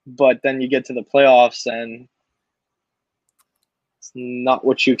 But then you get to the playoffs and it's not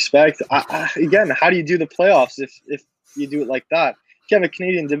what you expect. Again, how do you do the playoffs if you do it like that? If you have a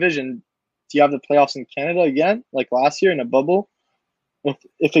Canadian division, do you have the playoffs in Canada again, like last year in a bubble?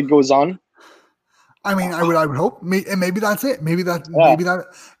 If it goes on. I mean, I would hope, and maybe that's it. Maybe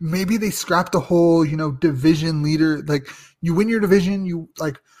they scrap the whole, you know, division leader. Like you win your division, you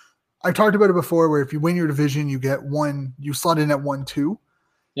like. I've talked about it before, where if you win your division, you get one. You slot in at 1-2.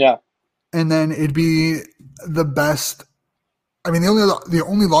 Yeah. and then it'd be the best. I mean, the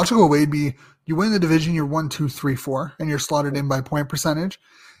only logical way would be you win the division, you're 1, 2, 3, 4, and you're slotted in by point percentage,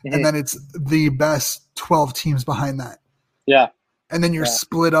 and then it's the best 12 teams behind that. Yeah, and then you're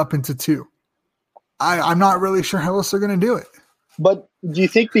split up into 2. I'm not really sure how else they're going to do it. But do you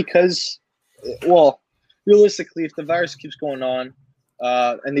think because, well, realistically, if the virus keeps going on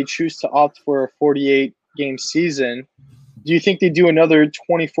and they choose to opt for a 48-game season, do you think they do another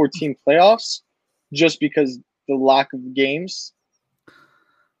 24-team playoffs just because the lack of games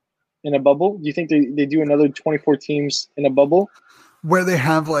in a bubble? Do you think they do another 24 teams in a bubble? Where they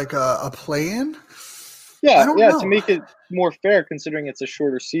have like a play-in? Yeah, to make it more fair considering it's a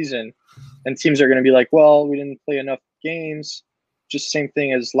shorter season. And teams are going to be like, well, we didn't play enough games. Just same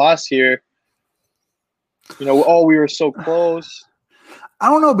thing as last year. We were so close. I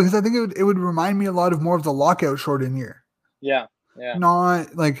don't know, because I think it would remind me a lot of more of the lockout shortened year. Yeah.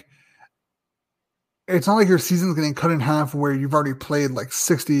 Not like it's not like your season's getting cut in half where you've already played like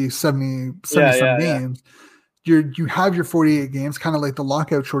 60, 70 some games. You have your 48 games, kind of like the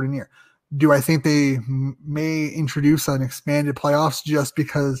lockout shortened year. Do I think they may introduce an expanded playoffs just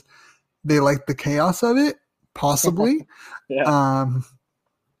because they like the chaos of it? Possibly. But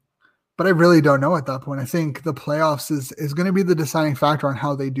I really don't know at that point. I think the playoffs is going to be the deciding factor on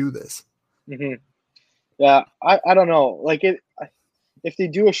how they do this. Mm-hmm. Yeah, I don't know. Like if they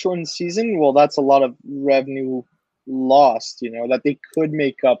do a shortened season, well, that's a lot of revenue lost, that they could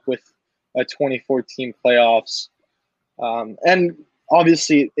make up with a 24-team playoffs. And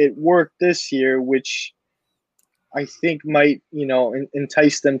obviously it worked this year, which I think might,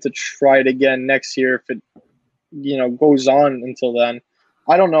 entice them to try it again next year if it, goes on until then.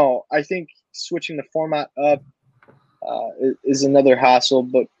 I don't know. I think switching the format up is another hassle,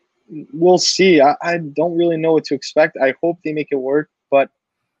 but we'll see. I don't really know what to expect. I hope they make it work, but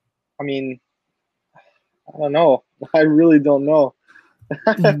I mean, I don't know. I really don't know.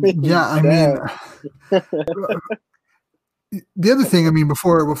 The other thing,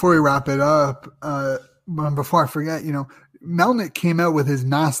 before we wrap it up, before I forget, Melnick came out with his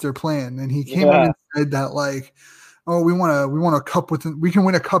master plan, and he came out and said that like, oh, we want a cup we can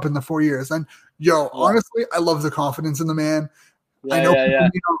win a cup in the 4 years. And honestly, I love the confidence in the man. I know people may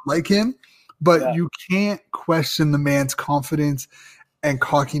not like him, but you can't question the man's confidence and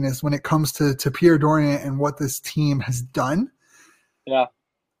cockiness when it comes to Pierre Dorion and what this team has done. Yeah.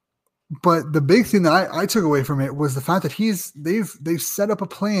 But the big thing that I took away from it was the fact that they've set up a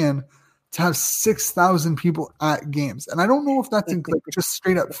plan to have 6,000 people at games. And I don't know if that's like just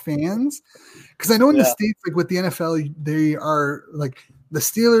straight up fans. Because I know in the States, like with the NFL, they are like the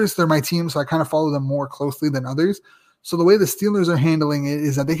Steelers, they're my team, so I kind of follow them more closely than others. So the way the Steelers are handling it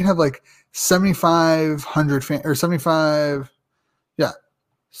is that they can have like 7,500 fans or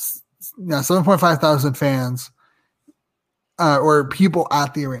 7.5 thousand fans or people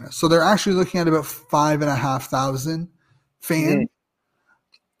at the arena. So they're actually looking at about 5,500 fans. Mm-hmm.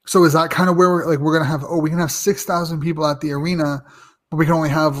 So is that kind of where we're going to have, we can have 6,000 people at the arena, but we can only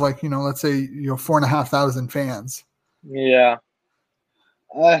have like, let's say, 4,500 fans. Yeah.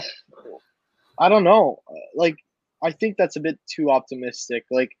 I don't know. Like, I think that's a bit too optimistic.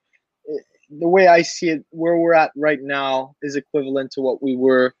 Like, the way I see it, where we're at right now is equivalent to what we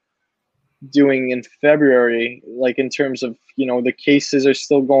were doing in February, like in terms of, the cases are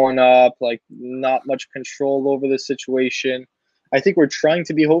still going up, like not much control over the situation. I think we're trying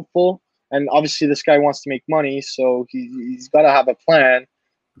to be hopeful, and obviously this guy wants to make money, so he's got to have a plan,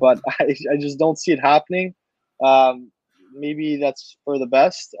 but I just don't see it happening. Maybe that's for the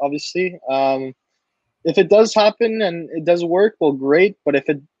best, obviously. If it does happen and it does work, well, great. But if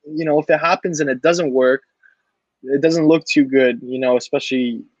it happens and it doesn't work, it doesn't look too good,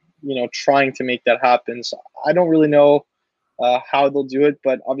 especially, trying to make that happen. So I don't really know how they'll do it,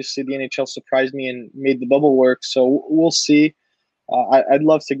 but obviously the NHL surprised me and made the bubble work. So we'll see. I'd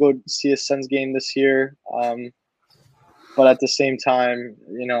love to go see a Sens game this year. But at the same time,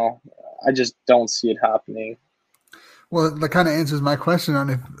 I just don't see it happening. Well, that kind of answers my question on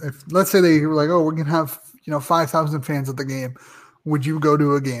if let's say they were like, oh, we're going to have, 5,000 fans at the game. Would you go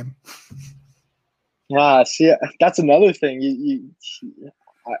to a game? Yeah, see, that's another thing.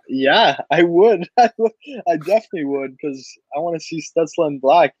 Yeah, I would. I definitely would, because I want to see Stützle in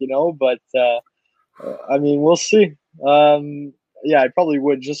black, but we'll see. Yeah, I probably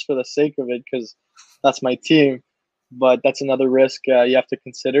would just for the sake of it, because that's my team. But that's another risk you have to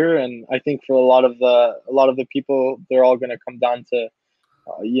consider, and I think for a lot of the people, they're all going to come down to,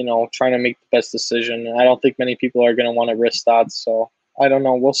 trying to make the best decision. And I don't think many people are going to want to risk that. So I don't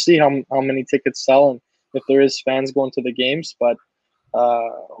know. We'll see how many tickets sell and if there is fans going to the games. But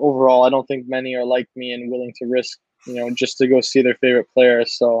overall, I don't think many are like me and willing to risk, just to go see their favorite player.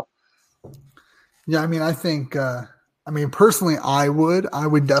 So Yeah, I mean, I think, personally, I would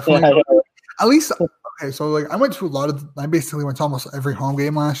definitely yeah, at least. Okay, so like I basically went to almost every home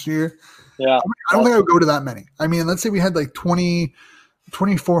game last year. yeah, I don't think I would go to that many. I mean, let's say we had like 20,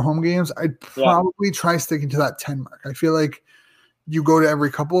 24 home games. I'd probably try sticking to that 10 mark. I feel like you go to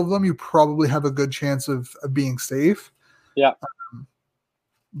every couple of them, you probably have a good chance of being safe. Yeah.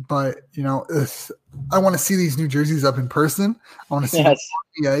 But, I want to see these new jerseys up in person. I want to see them on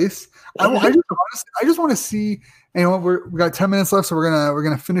the ice. I just want to see, we got 10 minutes left, so we're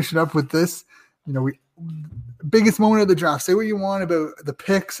gonna finish it up with this. Biggest moment of the draft. Say what you want about the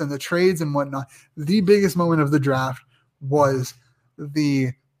picks and the trades and whatnot. The biggest moment of the draft was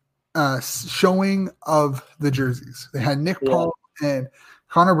the showing of the jerseys. They had Nick Paul and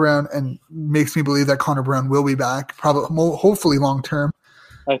Connor Brown, and makes me believe that Connor Brown will be back, hopefully long term.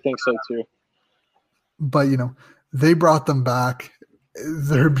 I think so too. But they brought them back.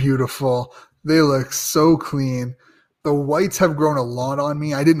 They're beautiful. They look so clean. The whites have grown a lot on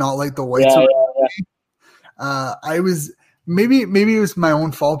me. I did not like the whites. I was maybe it was my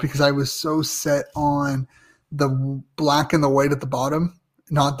own fault because I was so set on the black and the white at the bottom,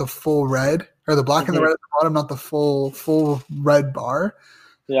 not the full red, or the black and the red at the bottom, not the full red bar.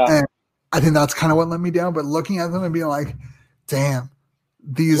 Yeah. And I think that's kind of what let me down. But looking at them and being like, damn,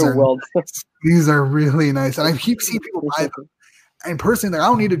 these are really nice. And I keep seeing people buy them. And personally, I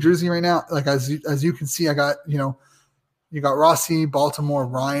don't need a jersey right now. Like as you can see, I got, you got Rossi, Baltimore,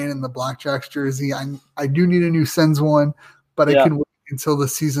 Ryan in the Blackjacks jersey. I do need a new Sens one, but I can wait until the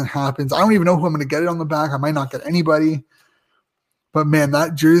season happens. I don't even know who I'm going to get it on the back. I might not get anybody. But man,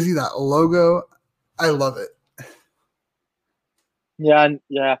 that jersey, that logo, I love it. Yeah.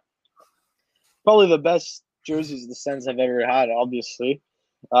 Probably the best jerseys the Sens have ever had, obviously.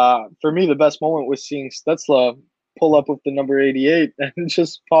 For me, the best moment was seeing Stützle pull up with the number 88 and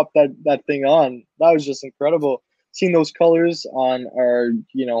just pop that thing on. That was just incredible. Seeing those colors on our,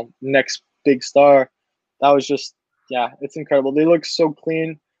 next big star, that was just, it's incredible. They look so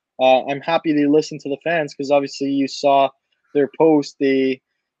clean. I'm happy they listened to the fans because obviously you saw their post. They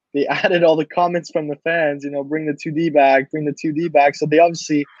added all the comments from the fans, bring the 2D back. So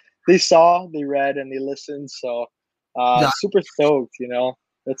they saw, they read, and they listened. So super stoked,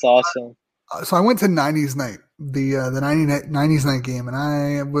 That's awesome. So I went to 90s night, the 90s night game, and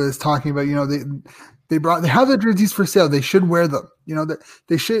I was talking about, they have the jerseys for sale. They should wear them.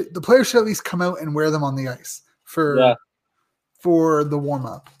 The players should at least come out and wear them on the ice for the warm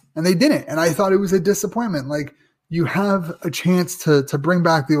up. And they didn't. And I thought it was a disappointment. Like, you have a chance to bring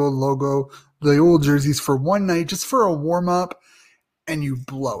back the old logo, the old jerseys for one night, just for a warm up, and you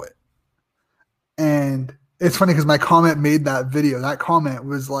blow it. And it's funny because my comment made that video. That comment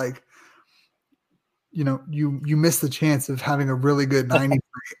was like, you missed the chance of having a really good 90s night.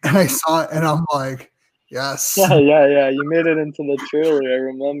 And I saw it and I'm like, yes. Yeah. You made it into the trailer, I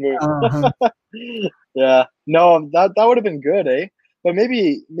remember. Yeah. No, that would have been good, eh? But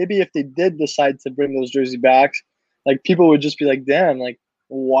maybe if they did decide to bring those jersey back, like, people would just be like, damn, like,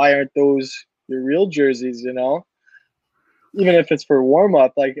 why aren't those your real jerseys, Even if it's for warm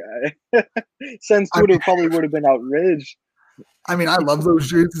up, like, Sens Twitter probably would have been outraged. I mean, I love those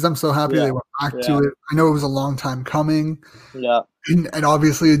jerseys. I'm so happy they went back to it. I know it was a long time coming. Yeah. And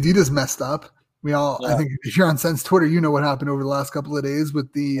obviously Adidas messed up. I think if you're on Sens Twitter, you know what happened over the last couple of days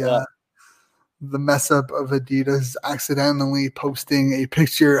with the mess up of Adidas accidentally posting a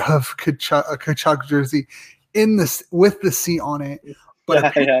picture of a Tkachuk jersey with the C on it.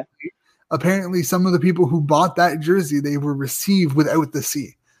 But apparently some of the people who bought that jersey, they were received without the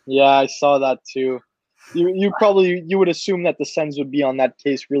C. Yeah, I saw that too. You would assume that the Sens would be on that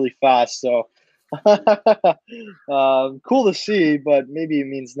case really fast. So cool to see, but maybe it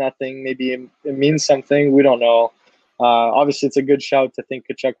means nothing. Maybe it means something. We don't know. Obviously, it's a good shout to think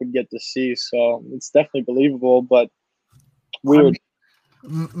Tkachuk would get the C. So it's definitely believable, but weird.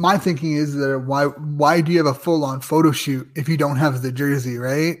 My thinking is that why do you have a full on photo shoot if you don't have the jersey,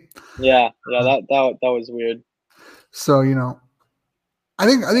 right? Yeah, that was weird. So I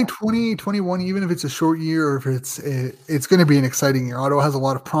think 2021, even if it's a short year or if it's going to be an exciting year. Ottawa has a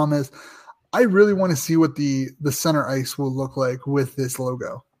lot of promise. I really want to see what the center ice will look like with this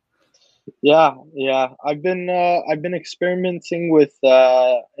logo. Yeah. I've been experimenting with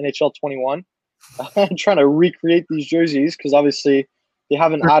NHL 21, trying to recreate these jerseys because obviously they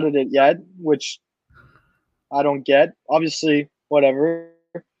haven't added it yet, which I don't get. Obviously, whatever,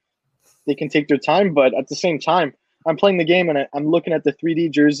 they can take their time, but at the same time, I'm playing the game and I'm looking at the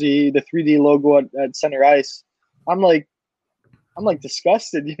 3D jersey, the 3D logo at center ice. I'm like, I'm like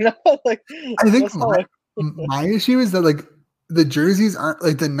disgusted, like I think that's how my issue is that like the jerseys aren't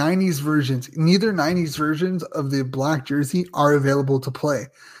like the 90s versions. Neither 90s versions of the black jersey are available to play.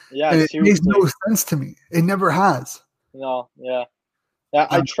 yeah, And it makes seriously. no sense to me. It never has. No, yeah.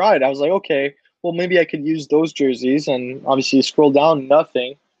 I tried. I was like, okay, well, maybe I could use those jerseys, and obviously you scroll down,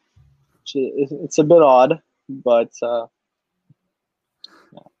 nothing. It's a bit odd, but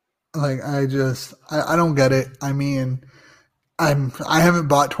Like I don't get it. I mean, I haven't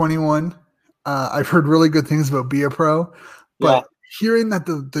bought 21. I've heard really good things about Be a Pro, but hearing that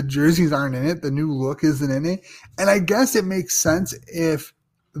the jerseys aren't in it, the new look isn't in it, and I guess it makes sense if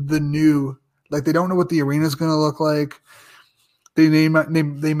the new, like, they don't know what the arena is going to look like. They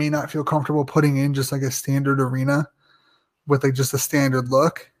may not feel comfortable putting in just like a standard arena with like just a standard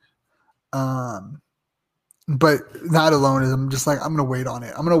look. But that alone is, I'm just like, I'm going to wait on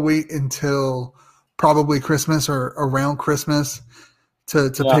it. I'm going to wait until probably Christmas or around Christmas to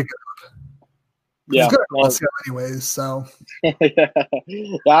pick it up. Yeah, it's going to sale anyways. So yeah,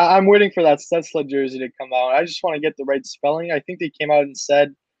 I'm waiting for that Stutzla jersey to come out. I just want to get the right spelling. I think they came out and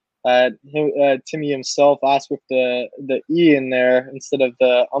said Timmy himself asked with the E in there instead of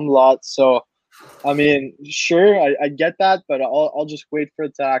the umlaut. So, I mean, sure, I get that, but I'll just wait for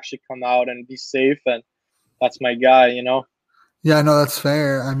it to actually come out and be safe. And that's my guy, Yeah, no, that's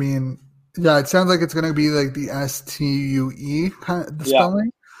fair. I mean, yeah, it sounds like it's going to be like the STUE kind of the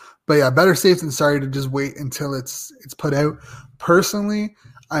spelling. But yeah, better safe than sorry to just wait until it's put out. Personally,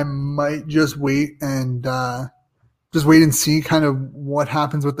 I might just wait and see kind of what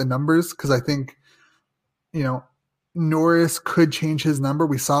happens with the numbers, because I think, Norris could change his number.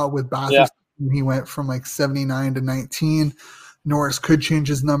 We saw it with Bathurst. Yeah. He went from like 79 to 19. Norris could change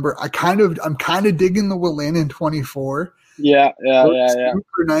his number. I'm kind of digging the Wolanin 24. Yeah.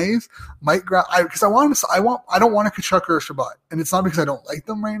 Super nice. Might grab because I don't want a Tkachuk or a Shabbat, and it's not because I don't like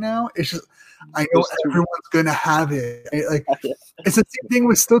them right now. It's just I know everyone's gonna have it. Like it's the same thing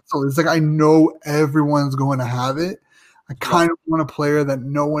with Stützle. It's like I know everyone's going to have it. I kind of want a player that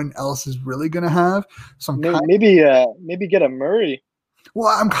no one else is really gonna have. So maybe get a Murray. Well,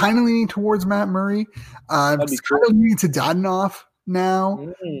 I'm kind of leaning towards Matt Murray. I'm kind of leaning to Dadonov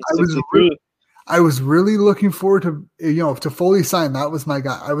now. I was really looking forward to to Foley sign. That was my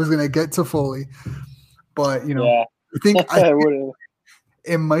guy. I was going to get to Foley, but I think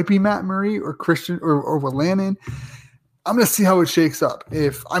it might be Matt Murray or Christian or Wolanin. I'm going to see how it shakes up.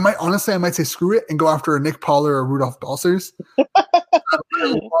 If I might say screw it and go after a Nick Pollard or Rudolph Balcers.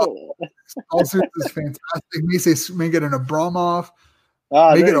 Balcers is fantastic. May get an Abramov.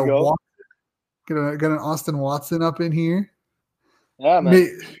 May get an Austin Watson up in here. Yeah,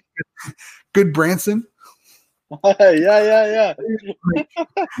 man. Good Branson. Yeah.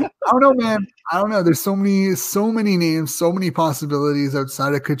 I don't know, man. I don't know. There's so many names, so many possibilities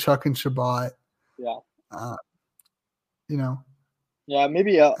outside of Tkachuk and Shabbat. Yeah. Yeah,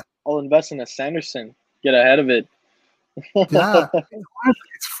 maybe I'll invest in a Sanderson. Get ahead of it. Yeah.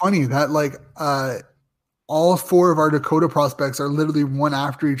 It's funny that like all four of our Dakota prospects are literally one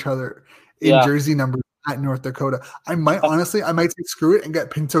after each other in jersey numbers at North Dakota. I might say screw it and get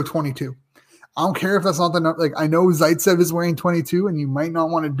Pinto 22. I don't care if that's not like I know Zaitsev is wearing 22 and you might not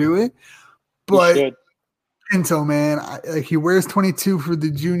want to do it, but Pinto, man, he wears 22 for the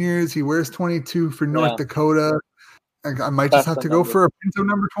juniors. He wears 22 for North Dakota. I might just have to go for a Pinto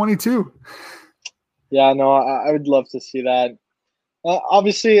number 22. Yeah, no, I would love to see that.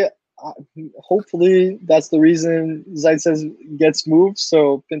 Obviously, hopefully that's the reason Zaitsev gets moved,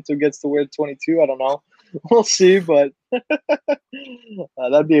 so Pinto gets to wear 22. I don't know. We'll see, but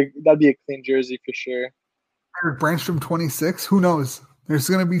that'd be a clean jersey for sure. Erik Brannstrom 26. Who knows? There's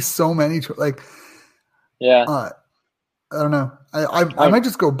gonna be so many. I don't know. I might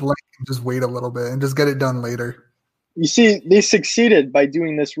just go blank and just wait a little bit and just get it done later. You see, they succeeded by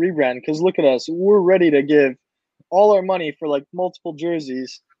doing this rebrand because look at us. We're ready to give all our money for like multiple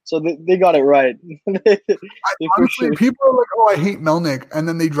jerseys. So they got it right. Honestly, people are like, "Oh, I hate Melnick," and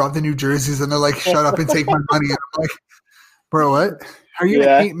then they drop the new jerseys and they're like, "Shut up and take my money." And I'm like, "Bro, what? How are you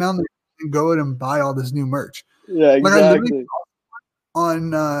gonna hate Melnick and go out and buy all this new merch?" Yeah, exactly. I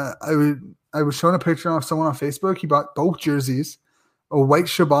was showing a picture of someone on Facebook. He bought both jerseys, a white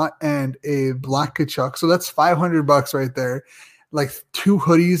Shabbat and a black Tkachuk. So that's $500 right there. Like 2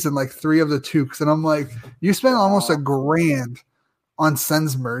 hoodies and like 3 of the Tukes. And I'm like, you spent almost $1,000 on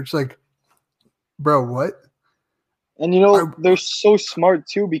Sens merch. Like, bro, what? And they're so smart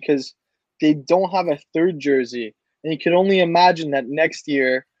too because they don't have a third jersey. And you can only imagine that next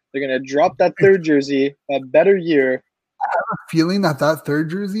year they're gonna drop that third jersey, a better year, feeling that third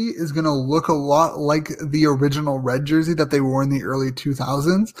jersey is going to look a lot like the original red jersey that they wore in the early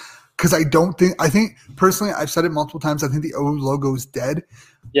 2000s. Because I think personally, I've said it multiple times, I think the old logo is dead.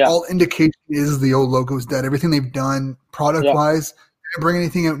 Yeah. All indication is the old logo is dead. Everything they've done product-wise, they didn't bring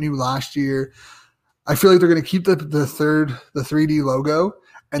anything out new last year. I feel like they're going to keep the 3D logo,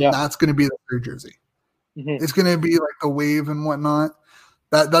 and that's going to be the third jersey. Mm-hmm. It's going to be like the wave and whatnot.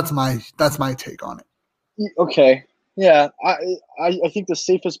 That's my take on it. Okay. Yeah, I think the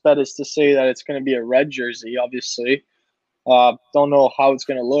safest bet is to say that it's going to be a red jersey, obviously. Don't know how it's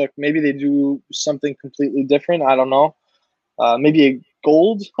going to look. Maybe they do something completely different. I don't know. Maybe a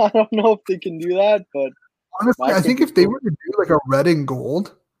gold. I don't know if they can do that. But honestly, I think if they were to do like a red and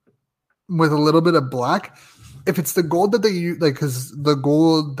gold with a little bit of black, if it's the gold that they use, like, because the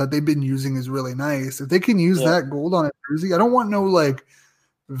gold that they've been using is really nice. If they can use that gold on a jersey, I don't want no like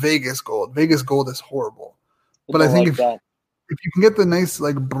Vegas gold. Vegas gold is horrible. But I think if you can get the nice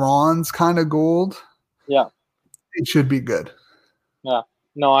like bronze kind of gold, it should be good. Yeah.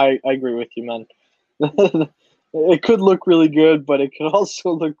 No, I agree with you, man. It could look really good, but it could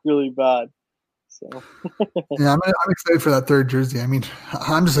also look really bad. So yeah, I'm excited for that third jersey. I mean,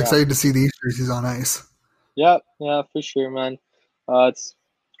 I'm just excited to see these jerseys on ice. Yeah, for sure, man. It's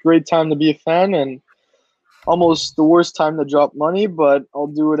a great time to be a fan and almost the worst time to drop money, but I'll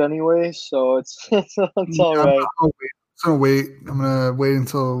do it anyway. So it's all right. I'm gonna wait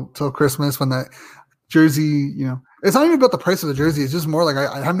until Christmas when that jersey, it's not even about the price of the jersey. It's just more like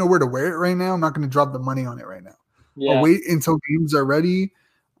I have nowhere to wear it right now. I'm not going to drop the money on it right now. Yeah. I'll wait until games are ready.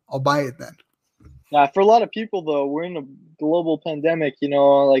 I'll buy it then. Yeah, for a lot of people though, we're in a global pandemic.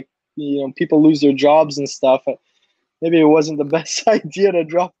 People lose their jobs and stuff. Maybe it wasn't the best idea to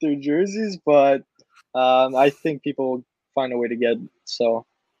drop their jerseys, but I think people will find a way to get it. So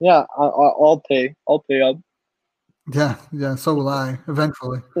yeah, I'll pay up. Yeah, so will I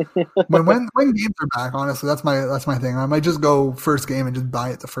eventually. when games are back, honestly, that's my thing. I might just go first game and just buy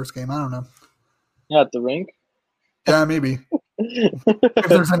it the first game. I don't know. Yeah, at the rink? Yeah, maybe. If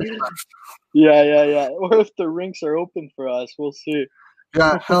there's any left. Yeah. Or if the rinks are open for us, we'll see.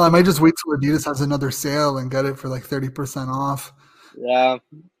 Yeah, hell, I might just wait till Adidas has another sale and get it for like 30% off. Yeah.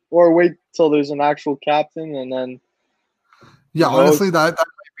 Or wait till there's an actual captain and then. Yeah, honestly, that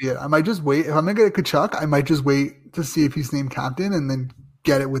might be it. I might just wait. If I'm going to get a Kachuk, I might just wait to see if he's named captain and then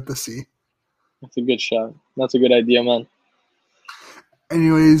get it with the C. That's a good shot. That's a good idea, man.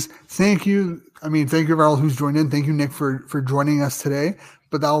 Anyways, thank you. Thank you for all who's joined in. Thank you, Nick, for joining us today.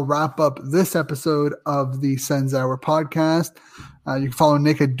 But that'll wrap up this episode of the Sens Hour podcast. You can follow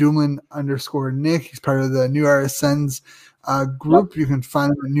Nick at Dumoulin_Nick. He's part of the New Era Sens group. Yep. You can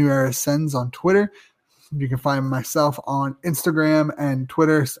find him at New Era Sens on Twitter. You can find myself on Instagram and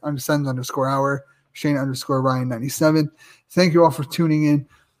Twitter, Sens_Hour, Shane_Ryan97. Thank you all for tuning in.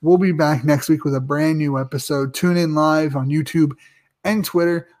 We'll be back next week with a brand new episode. Tune in live on YouTube and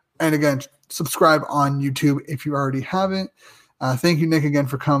Twitter. And again, subscribe on YouTube if you already haven't. Thank you, Nick, again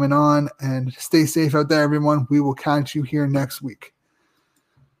for coming on. And stay safe out there, everyone. We will catch you here next week.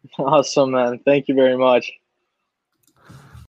 Awesome, man. Thank you very much.